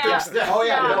step. Yeah. Big step. Oh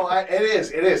yeah, no, it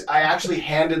is. I actually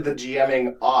handed the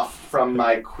GMing off from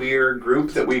my queer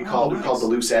group that we called the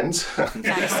Loose Ends. You have to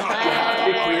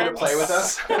be queer to play with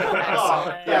us.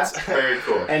 That's very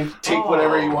cool. And take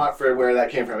whatever you want for where that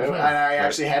came from. And I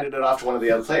actually handed it off to one of the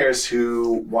other players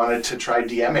who wanted to try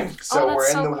DMing. So that's we're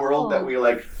in so the world cool. that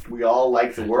we all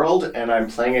like the world, and I'm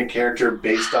playing a character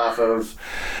based off of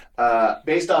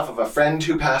a friend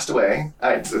who passed away.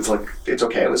 It's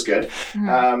okay, it was good.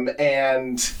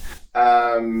 And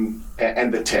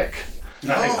the Tick.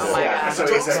 Nice. Oh my God. So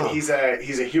he's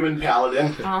a human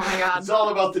paladin. Oh my God. It's all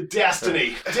about the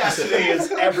destiny. Destiny is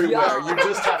everywhere. You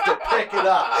just have to pick it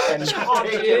up and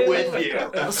take it with you.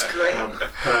 That's great.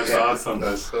 That's awesome.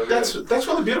 That's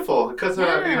really beautiful because you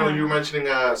were mentioning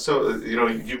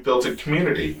you built a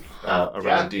community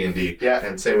around D&D,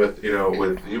 and same with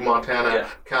you, Montana,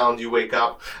 Callyn, you wake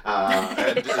up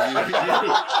and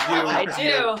I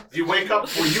do. you wake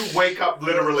up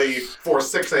literally for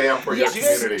 6 a.m. for your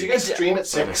community. Do you guys stream at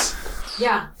 6?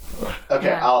 Yeah. Okay,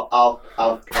 Yeah. I'll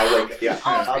wake. Yeah.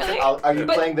 Oh, really? Are you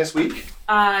playing this week?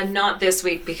 Not this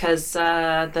week because Do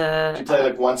you play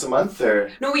like once a month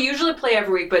or? No, we usually play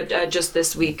every week, but just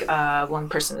this week, one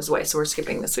person is away, so we're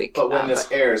skipping this week. But when this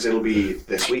airs, it'll be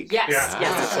this week. Yes, Yeah.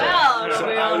 yes. Yeah. Well, it'll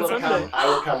be on Sunday. I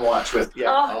will come watch with. Yeah,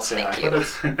 Oh, I'll say thank hi. you.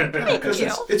 Because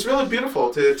it's really beautiful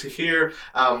to hear.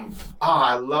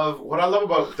 I love what I love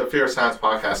about the Fear of Science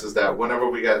podcast is that whenever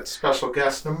we get special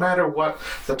guests, no matter what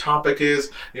the topic is,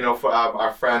 for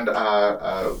our friend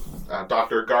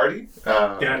Dr. Gardy,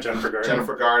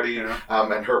 Jennifer Gardy,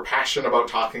 and her passion about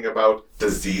talking about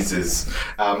diseases.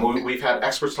 We've had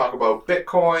experts talk about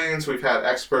bitcoins. We've had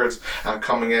experts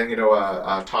coming in,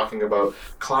 talking about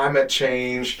climate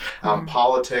change,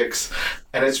 politics.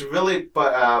 And it's really,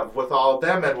 but with all of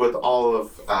them and with all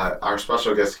of our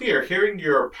special guests here, hearing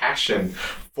your passion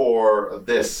for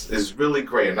this is really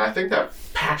great. And I think that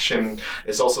passion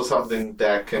is also something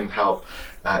that can help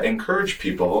encourage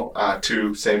people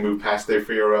to, say, move past their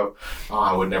fear of,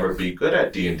 I would never be good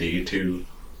at D&D to,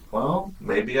 well,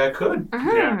 maybe I could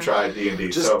try D&D.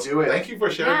 Just do it. Thank you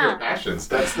for sharing your passions.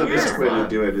 That's the best way to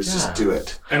do it. Is just do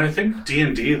it. And I think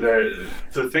D&D,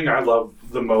 the thing I love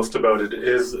the most about it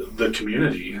is the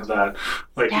community. That,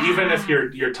 like, even if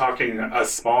you're talking a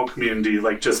small community,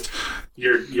 like just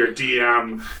your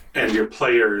DM and your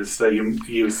players that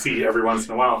you see every once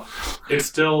in a while, it's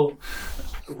still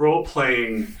role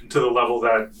playing to the level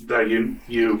that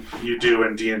you do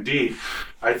in D&D.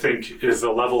 I think is a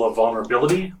level of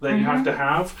vulnerability that you have to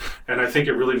have, and I think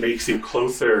it really makes you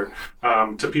closer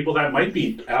to people that might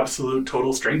be absolute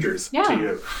total strangers to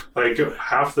you. Like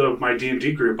half my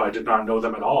D&D group, I did not know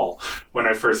them at all when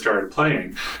I first started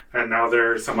playing, and now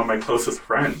they're some of my closest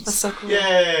friends. That's so cool.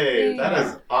 Yay! That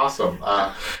is awesome.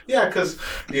 Because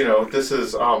this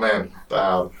is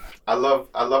I love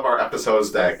our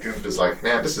episodes that is like,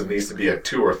 man, this needs to be a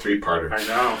 2 or 3-parter. I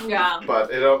know. Yeah.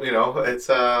 But it's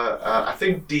I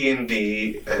think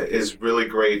D&D is really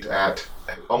great at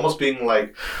almost being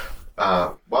like,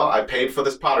 I paid for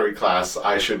this pottery class,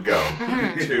 I should go.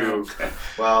 To,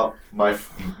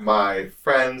 my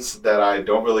friends that I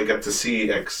don't really get to see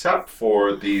except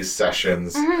for these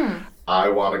sessions. I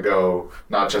want to go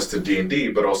not just to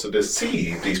D&D, but also to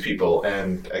see these people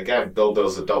and, again, build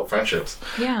those adult friendships.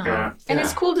 Yeah. And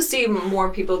it's cool to see more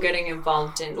people getting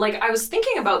involved in, like, I was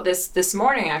thinking about this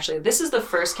morning, actually. This is the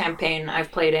first campaign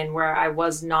I've played in where I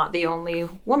was not the only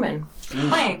woman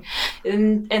playing.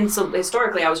 And so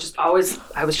historically, I was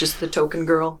just the token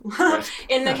girl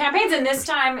in the campaigns. And this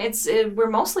time, we're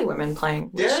mostly women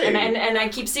playing. And I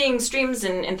keep seeing streams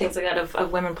and things like that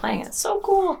of women playing. It's so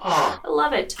cool. I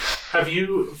love it. Have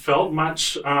you felt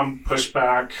much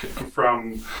pushback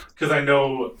from, because I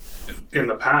know in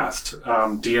the past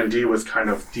D&D was kind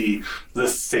of the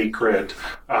sacred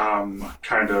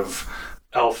kind of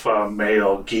alpha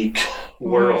male geek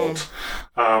world.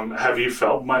 Have you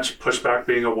felt much pushback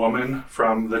being a woman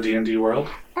from the D&D world?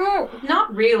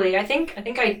 Not really. I think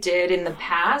I did in the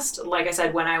past. Like I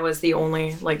said, when I was the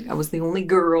only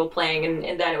girl playing,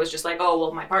 and then it was just like, oh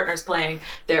well, my partner's playing,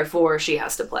 therefore she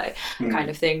has to play, kind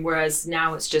of thing. Whereas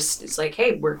now it's like,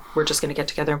 hey, we're just gonna get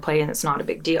together and play, and it's not a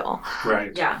big deal.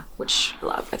 Right. Yeah, which I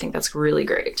love. I think that's really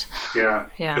great. Yeah.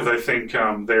 Yeah. Because I think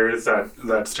there is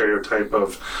that stereotype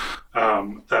of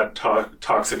that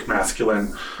toxic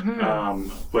masculine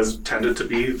was tended to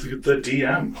be the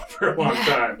DM for a long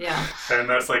time. Yeah. And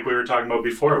that's like we were talking about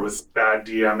before, it was bad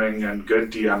DMing and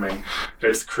good DMing.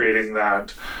 It's creating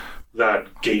that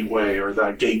gateway or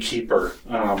that gatekeeper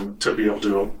to be able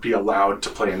to be allowed to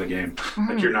play in the game.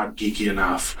 Like you're not geeky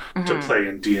enough to play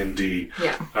in D&D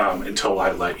until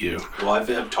I let you. Well,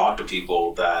 I've talked to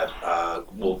people that,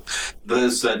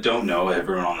 those that don't know,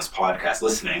 everyone on this podcast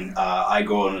listening, I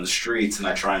go out on the streets and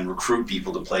I try and recruit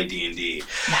people to play D&D.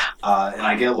 And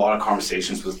I get a lot of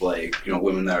conversations with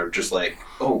women that are just like,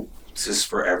 oh, is this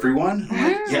for everyone?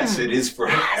 I'm like, yes, it is for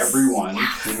everyone.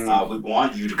 We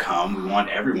want you to come. We want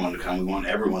everyone to come. We want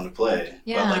everyone to play.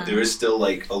 Yeah. But there is still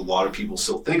a lot of people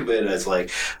still think of it as a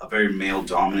very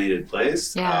male-dominated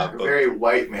place. Yeah. A very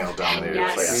white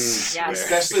male-dominated place. Yes.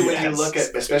 Especially when you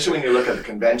look at the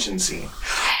convention scene,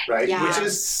 right? Yeah.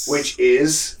 Which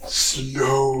is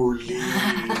slowly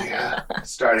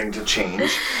starting to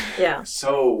change. Yeah.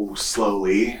 So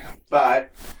slowly, but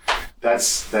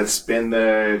that's been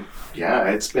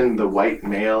it's been the white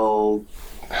male.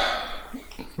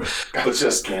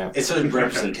 It's a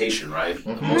representation, right?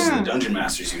 Most of the dungeon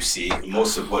masters you see,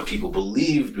 most of what people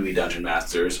believe to be dungeon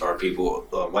masters are people,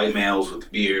 white males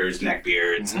with beards, neck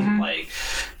beards, and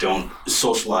don't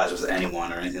socialize with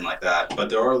anyone or anything like that. But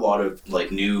there are a lot of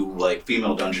new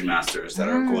female dungeon masters that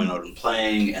are going out and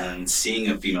playing and seeing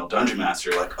a female dungeon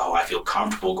master oh, I feel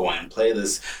comfortable going and play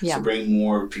this. Yeah. So bring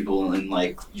more people in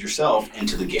yourself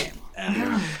into the game.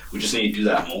 And we just need to do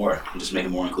that more and just make it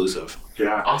more inclusive.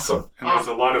 Yeah. Awesome. And there's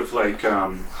a lot of D&D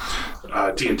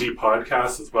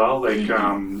podcasts as well.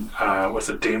 What's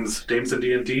it, Dames and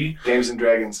D&D? Dames and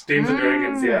Dragons. Dames and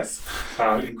Dragons, yes.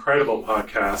 Incredible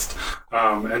podcast.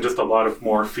 And just a lot of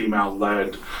more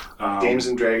female-led. Dames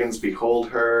and Dragons, Behold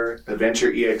Her,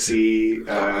 Adventure EXE.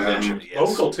 Adventure, yes.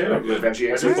 Local too. Adventure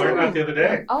I EXE. just learned that the other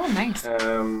day. Oh, nice.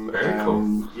 Very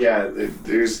cool. Yeah,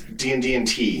 there's D&D and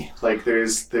T.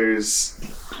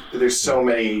 There's so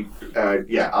many.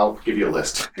 I'll give you a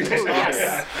list. Yes.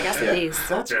 Yes, please.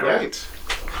 That's great.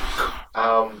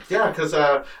 Because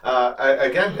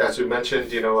again, as we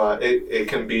mentioned, it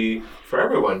can be for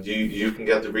everyone. You can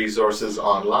get the resources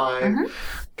online,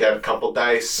 get a couple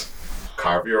dice,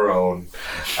 carve your own,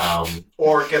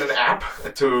 or get an app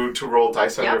to roll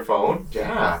dice on your phone.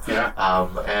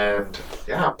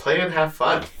 Play and have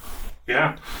fun.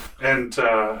 Yeah, and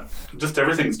just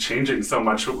everything's changing so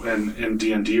much in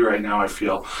D&D right now, I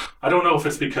feel. I don't know if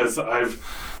it's because I've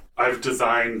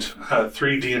designed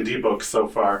 3 D&D books so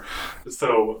far,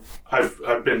 so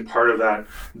I've been part of that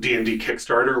D&D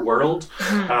Kickstarter world.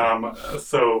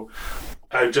 So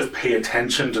I just pay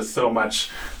attention to so much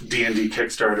D&D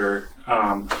Kickstarter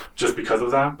just because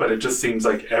of that, but it just seems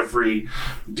like every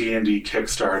D&D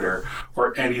Kickstarter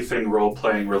or anything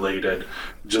role-playing related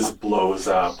just blows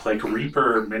up. Like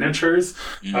Reaper Miniatures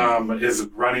is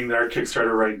running their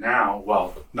Kickstarter right now.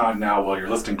 Well, not now while you're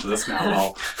listening to this now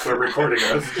while we're recording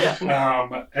this.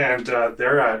 And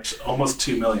they're at almost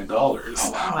 $2 million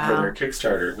for their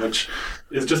Kickstarter, which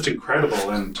is just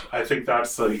incredible. And I think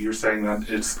that's, you're saying that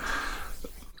it's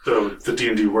the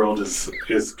D&D world is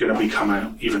going to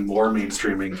become even more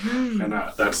mainstreaming, and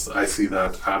I see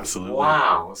that absolutely.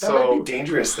 Wow, that might be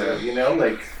dangerous though.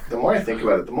 The more I think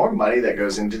about it, the more money that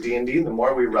goes into D&D, the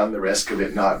more we run the risk of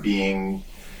it not being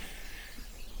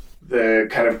the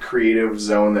kind of creative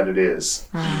zone that it is.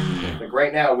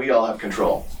 Right now, we all have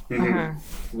control.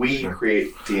 We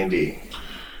create D&D.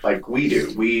 We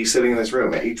do. We sitting in this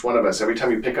room, each one of us, every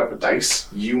time you pick up a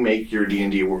dice, you make your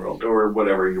D&D world or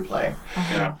whatever you're playing.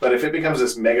 But if it becomes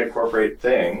this mega corporate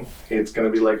thing, it's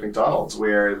going to be like McDonald's,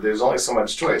 where there's only so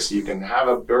much choice. You can have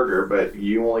a burger, but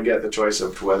you only get the choice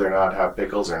of whether or not to have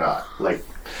pickles or not.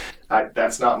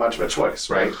 That's not much of a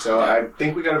choice, right? So I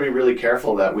think we got to be really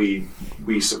careful that we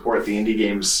support the indie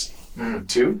games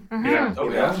too.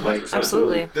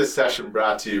 Absolutely. This session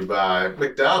brought to you by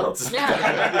McDonald's.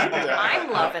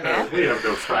 I'm loving it. We have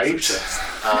no sponsorships.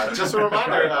 Just a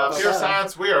reminder, Pure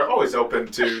Science, we are always open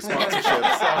to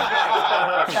sponsorships.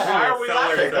 Why are we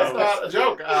laughing? That's not a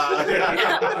joke.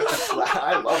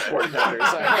 I love pork tenders.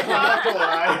 I'm not gonna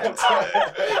lie.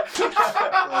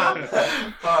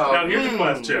 Now, here's a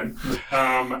question.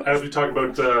 As we talk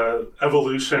about the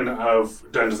evolution of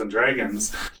Dungeons and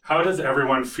Dragons, how does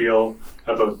everyone feel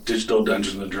about digital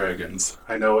Dungeons and Dragons?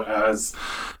 I know as...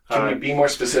 Can you be more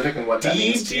specific in what that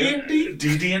means to you?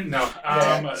 DD? No.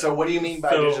 So what do you mean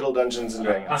by digital Dungeons and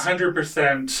Dragons?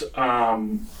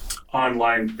 100%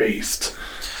 online based.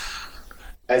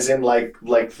 As in like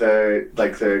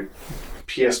the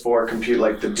PS4 computer,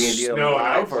 like the D&D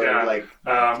Live, or like...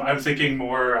 I'm thinking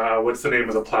more, what's the name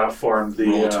of the platform? The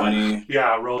Roll20.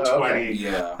 Yeah, Roll20. Okay.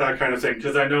 Yeah. That kind of thing.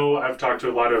 Because I know I've talked to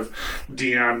a lot of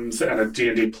DMs and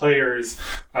D&D players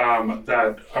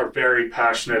that are very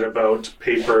passionate about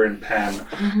paper and pen.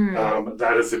 Mm-hmm.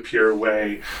 That is a pure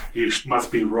way. You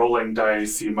must be rolling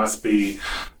dice. You must be...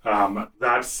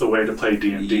 that's the way to play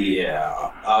D&D.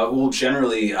 Yeah. Well,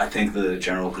 generally, I think the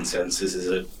general consensus is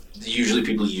that usually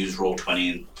people use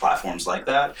Roll20 and platforms like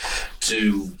that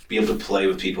to be able to play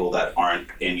with people that aren't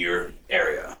in your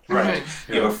area. Right.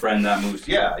 You have a friend that moves.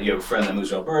 Yeah, you have a friend that moves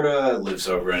to Alberta, lives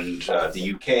over in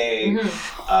the UK.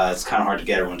 It's kind of hard to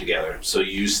get everyone together, so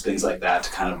you use things like that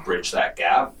to kind of bridge that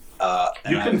gap.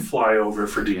 You can fly over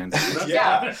for D&D.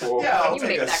 Yeah, I'll You take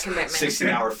make a that commitment.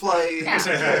 16-hour flight.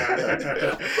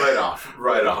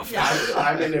 Right off. Yeah.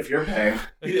 I'm in if you're paying.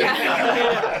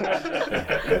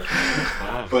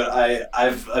 But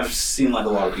I've seen like a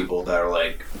lot of people that are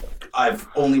like, I've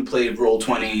only played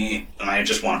Roll20 and I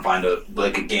just want to find a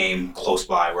game close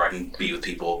by where I can be with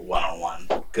people one-on-one.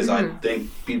 Because I think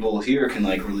people here can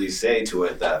like really say to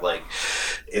it that like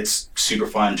it's super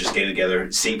fun just getting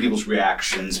together, seeing people's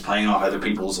reactions, playing off other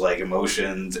people's like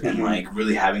emotions, and like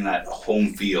really having that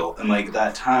home feel. And like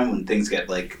that time when things get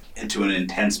like into an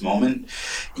intense moment,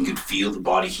 you could feel the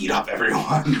body heat up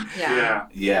everyone.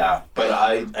 Yeah. But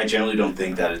I generally don't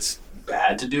think that it's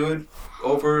bad to do it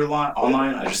over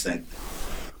online. I just think,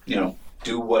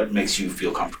 do what makes you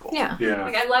feel comfortable. Yeah. Yeah.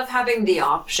 Like I love having the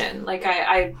option. Like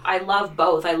I love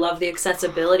both. I love the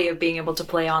accessibility of being able to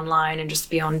play online and just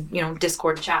be on,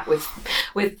 Discord chat with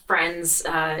friends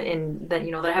in that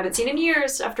that I haven't seen in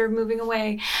years after moving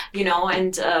away,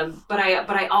 and but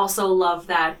I also love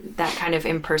that kind of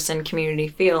in-person community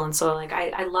feel, and so like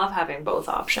I love having both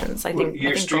options. I think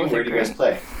Your I think stream, both where are do you guys great.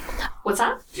 play? What's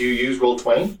that? Do you use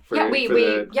Roll20? We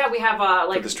have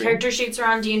like the stream? character sheets are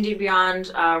on D&D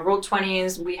Beyond.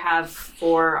 Roll20s we have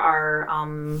for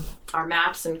our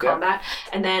maps and combat,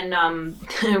 and then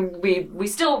we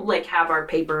still like have our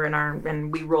paper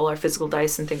and we roll our physical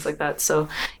dice and things like that. So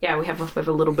yeah, we have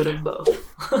a little bit of both.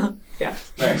 Yeah.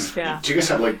 Nice. Yeah. Do you guys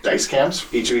have like dice cams?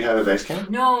 Each of you have a dice cam?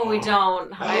 No, we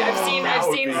don't. I've seen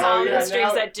some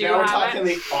streams that do now we're have talking it.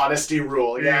 the honesty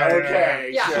rule. Yeah. Okay.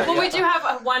 Yeah, Sure, well, we do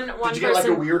have one Did you person. get like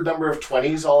a weird number of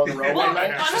 20s all in a row? Well, one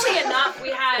night? funnily enough,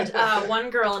 we had one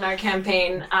girl in our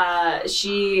campaign.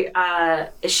 She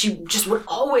just would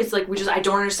always I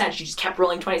don't understand. She just kept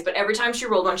rolling 20s, but every time she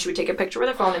rolled one, she would take a picture with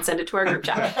her phone and send it to our group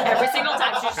chat. Every single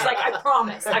time, she's just like, I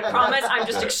promise, I'm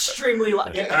just extremely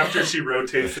lucky. After she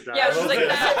rotates the dice. Yeah, she's like,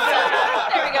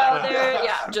 there we go, there,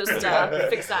 yeah, just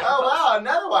fix that. Oh wow,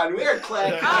 another one. Weird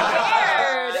click.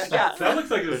 Oh, weird. Yeah. That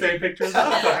looks like the same picture as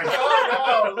last time.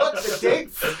 Oh no, look, the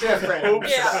date's different.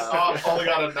 Yeah. Only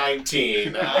got a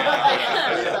 19.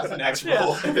 Next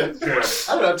roll. I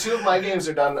don't know, 2 of my games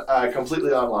are done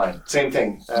completely online. Same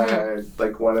thing.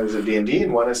 Like one is a D&D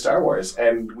and one is Star Wars.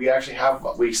 And we actually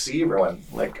we see everyone.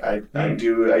 Like I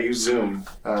use Zoom.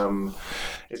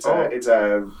 It's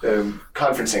a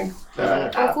conferencing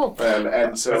app. Cool.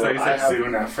 And so I said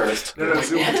Zoom at first. No,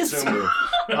 Zoom.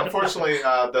 Unfortunately,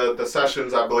 the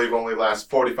sessions, I believe, only last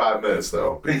 45 minutes,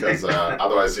 though, because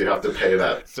otherwise you have to pay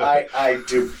that. So. I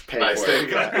do pay Nice. for There it.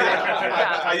 you go.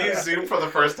 I used Zoom for the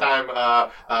first time a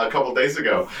couple days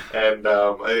ago, and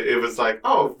it was like,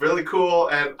 oh, really cool,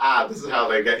 and this is how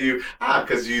they get you,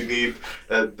 because you need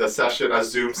a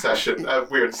Zoom session.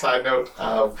 Weird side note,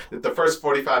 the first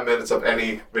 45 minutes of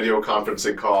any video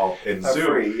conferencing call in Zoom,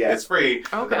 free, yeah. it's free,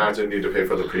 Okay. then I do need to pay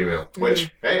for the premium, which,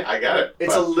 hey, I get it.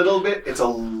 It's a little bit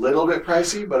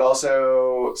pricey, but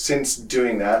also since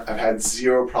doing that, I've had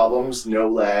 0 problems, no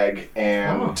lag,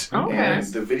 and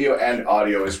the video and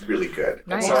audio is really good.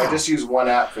 Nice. So I just use one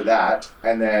app for that,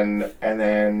 and then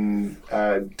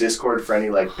Discord for any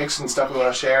like pics and stuff we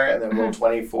want to share, and then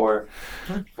Roll20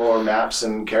 for maps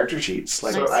and character sheets.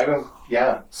 Like Nice. I don't.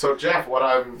 Yeah. So Jeff, what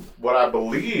I'm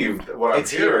hearing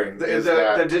It's here. is The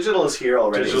that digital is here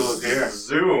already. Digital is here.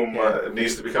 Zoom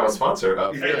needs to become a sponsor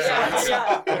of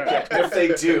If they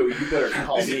do, you better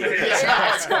call me.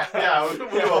 yeah,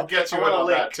 we will get you in on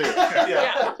that too.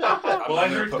 Yeah. I'm I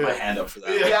going to heard put my that. hand up for that.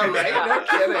 Yeah, right? No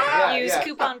kidding. Yeah, Use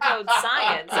coupon code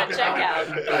SCIENCE at checkout.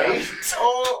 Right?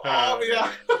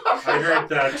 Yeah. I heard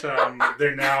that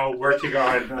they're now working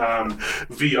on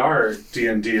VR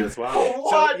D&D as well.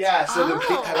 So,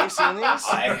 have you seen these?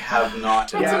 I have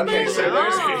not. Yeah, okay.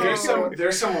 So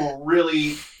there's some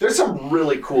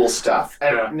really cool stuff.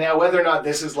 And Yeah. now whether or not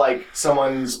this is like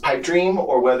someone's pipe dream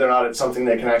or whether or not it's something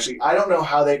they can actually, I don't know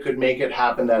how they could make it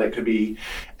happen that it could be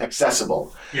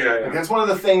accessible. Yeah, Like, that's one of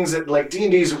the things that like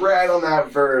D&D's right on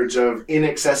that verge of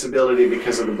inaccessibility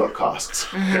because of the book costs,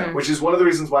 which is one of the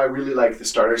reasons why I really like the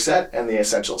starter set and the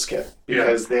essentials kit,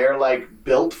 because they're like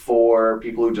built for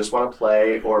people who just want to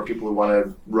play or people who want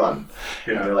to run.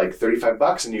 Yeah. And they're like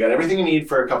 $35 and you got everything you need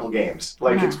for a couple games.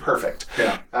 Like it's perfect.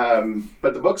 Yeah.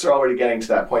 But the books are already getting to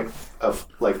that point of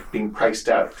like being priced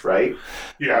out, right?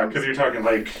 Yeah, because you're talking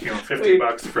like,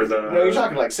 $50 for the... No, you're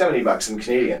talking like $70 in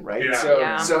Canadian, right?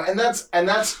 Yeah. So and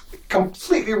that's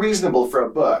completely reasonable for a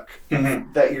book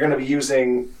that you're going to be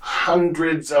using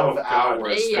hundreds of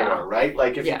hours for, right?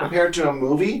 Like if you compare it to a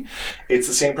movie, it's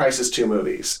the same price as 2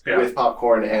 movies with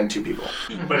popcorn and 2 people.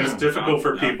 But it's difficult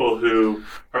for people who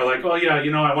are like, oh yeah,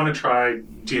 I want to try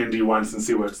D&D once and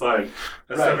see what it's like.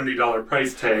 A $70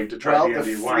 price tag to try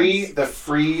D&D once.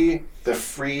 The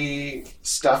free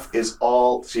stuff is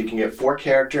all, so you can get 4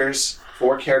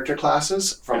 character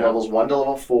classes from levels 1 to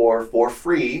level 4 for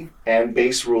free, and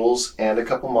base rules and a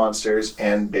couple monsters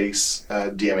and base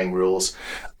DMing rules,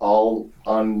 all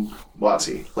on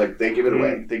WotC. Like they give it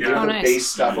away. They give the base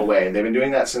stuff away. They've been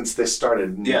doing that since this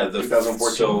started in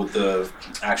 2014. So the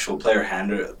actual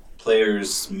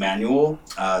player's manual,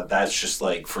 that's just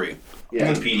like free.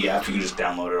 Yeah. The PDF, you can just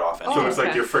download it off. So it's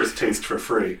like your first taste for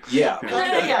free. Yeah.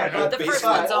 The first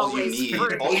one's always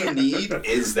free. All you need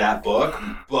is that book,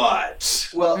 but...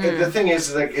 Well, the thing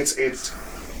is, like, it's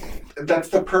that's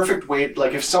the perfect way.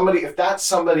 Like, if that's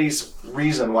somebody's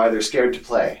reason why they're scared to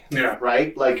play,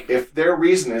 right? Like, if their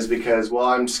reason is because, well,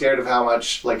 I'm scared of how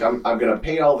much, like, I'm going to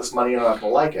pay all this money and I'm not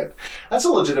going to like it, that's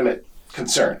a legitimate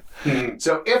concern.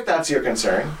 So if that's your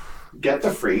concern, get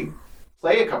the free,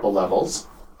 play a couple levels,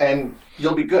 and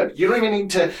you'll be good. You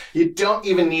don't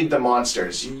even need the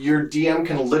monsters. Your DM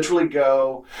can literally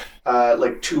go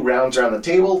like 2 rounds around the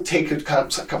table, take a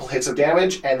couple hits of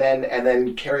damage, and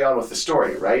then carry on with the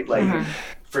story, right? Like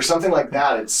for something like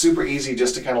that, it's super easy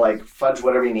just to kind of like fudge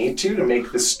whatever you need to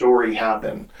make the story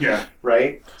happen. Yeah.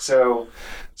 Right? So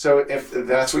if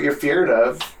that's what you're afraid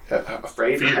of,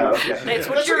 That's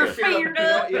what you're afraid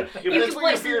of. You can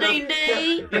play some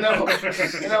D&D.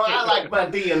 I like my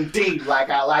D&D like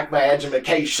I like my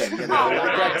education. Like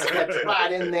that's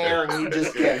right in there, and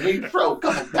you throw a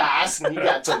couple dice, and you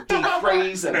got some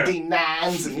D3s and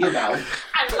D9s, and I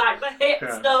like the hit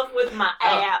stuff with my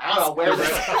app. I don't know where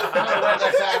this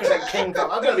accent came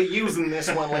from. I'm going to be using this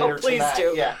one later please tonight.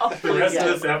 do. Yeah. The rest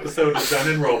of this episode is done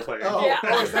in roleplay. Oh,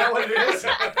 is that what it is?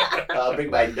 I'll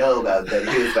bring my dome out then.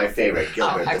 Here's my favorite,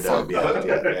 Gilbert the Dome. Bring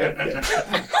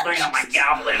out my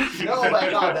goblin. Oh my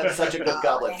god, that's such a good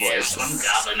goblin voice.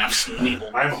 I'm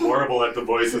Smeagol. I'm horrible at the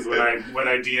voices when I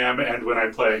DM and when I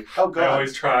play. Oh god. I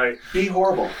always try. Be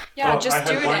horrible. Yeah, Well, just I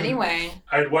do had it one- anyway.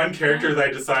 I had one character that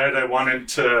I decided I wanted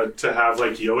to have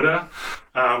like Yoda.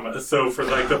 So for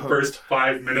like the first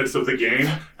 5 minutes of the game,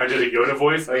 I did a Yoda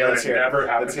voice, and let's it hear it. never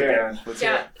happened Let's hear it. again. Let's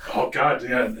hear it. Oh God,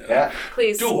 yeah. Yeah.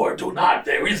 Please. Do or do not.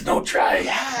 There is no try.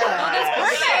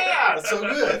 Yeah, that's so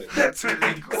good. That's really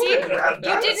good. See, you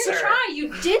didn't try,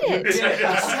 you did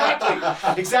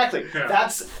it. Exactly. Yeah.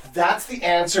 That's the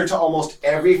answer to almost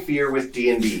every fear with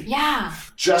D&D. Yeah.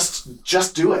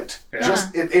 Just do it. Yeah.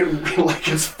 Just it like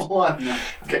it's full on.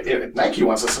 Okay, if Nike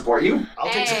wants to support you,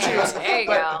 I'll take some Hey, cheers. there you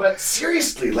go. But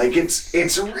seriously, like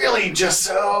it's really just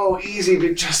so easy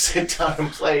to just sit down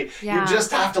and play. Yeah. You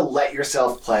just have to let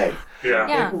yourself play. Yeah.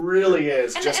 Yeah. It really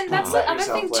is. And, just and that's let the other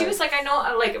yourself thing play. too, is like I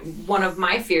know like one of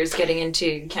my fears getting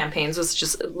into campaigns was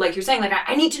just like you're saying, like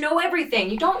I need to know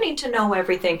everything. You don't need to know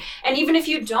everything, and even if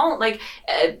you don't, like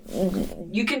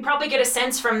you can probably get a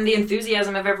sense from the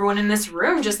enthusiasm of everyone in this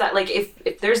room, just that like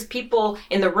if there's people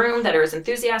in the room that are as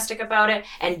enthusiastic about it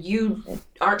and you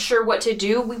aren't sure what to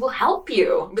do, we will help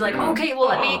you. Be like, okay, well,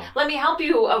 let me help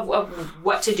you of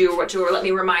what to do, or let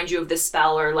me remind you of this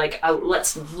spell, or like,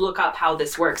 let's look up how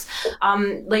this works.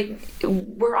 Like,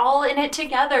 we're all in it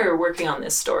together working on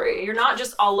this story. You're not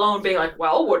just alone being like,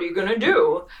 well, what are you gonna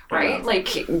do, right?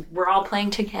 Like, we're all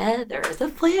playing together as a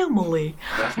family.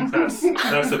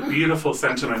 That's a beautiful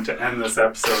sentiment to end this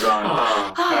episode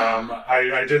on.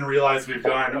 I didn't realize we've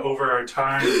gone over our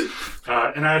time,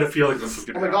 and I had a feeling this was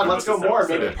going to Oh my God, let's go more.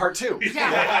 Maybe part 2.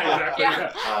 Exactly.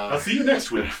 Yeah. I'll see you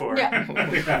next week for Though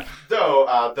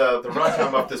the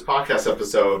runtime of this podcast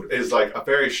episode is like a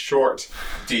very short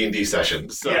D&D session.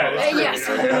 So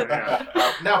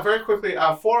now, very quickly,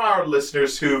 for our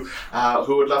listeners who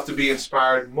would love to be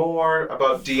inspired more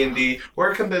about D&D,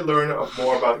 where can they learn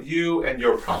more about you and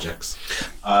your projects?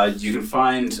 You can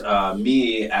find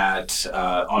me at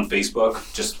on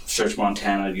Facebook. Just search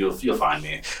Montana, you'll find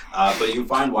me. But you can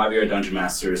find YVR Dungeon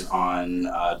Masters on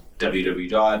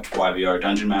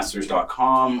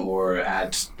www.yvrdungeonmasters.com, or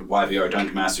at YVR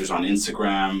Dungeon Masters on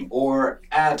Instagram, or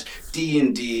at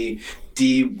D&D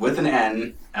with an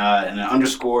N and an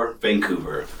underscore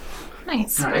Vancouver.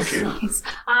 Nice. Thank you. Nice.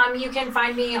 You can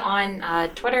find me on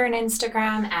Twitter and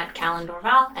Instagram at Callyn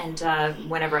Dorval, and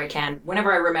whenever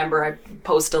I remember, I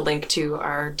post a link to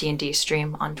our D&D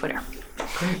stream on Twitter.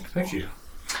 Great, thank you.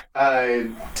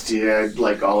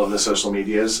 Like all of the social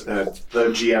medias, the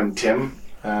GM Tim,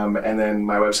 and then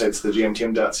my website's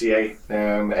thegmtim.ca,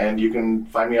 and you can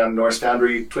find me on Norse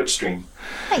Foundry Twitch stream.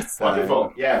 Nice.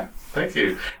 Wonderful. Yeah. Thank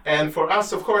you. And for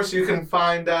us, of course, you can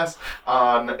find us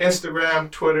on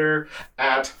Instagram, Twitter,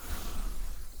 at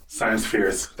Science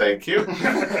Fears. Thank you.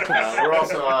 We're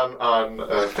also on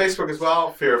Facebook as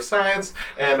well, Fear of Science.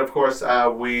 And of course,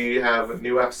 we have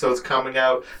new episodes coming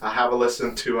out. Have a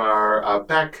listen to our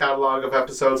back catalog of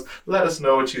episodes. Let us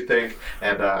know what you think.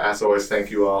 And as always,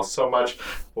 thank you all so much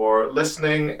for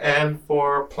listening and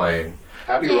for playing.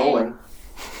 Happy rolling.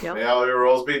 Yep. May all your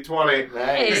rolls be 20.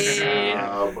 Nice. Hey.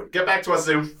 Get back to us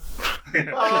soon.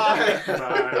 Bye.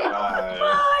 Bye.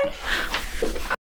 Bye.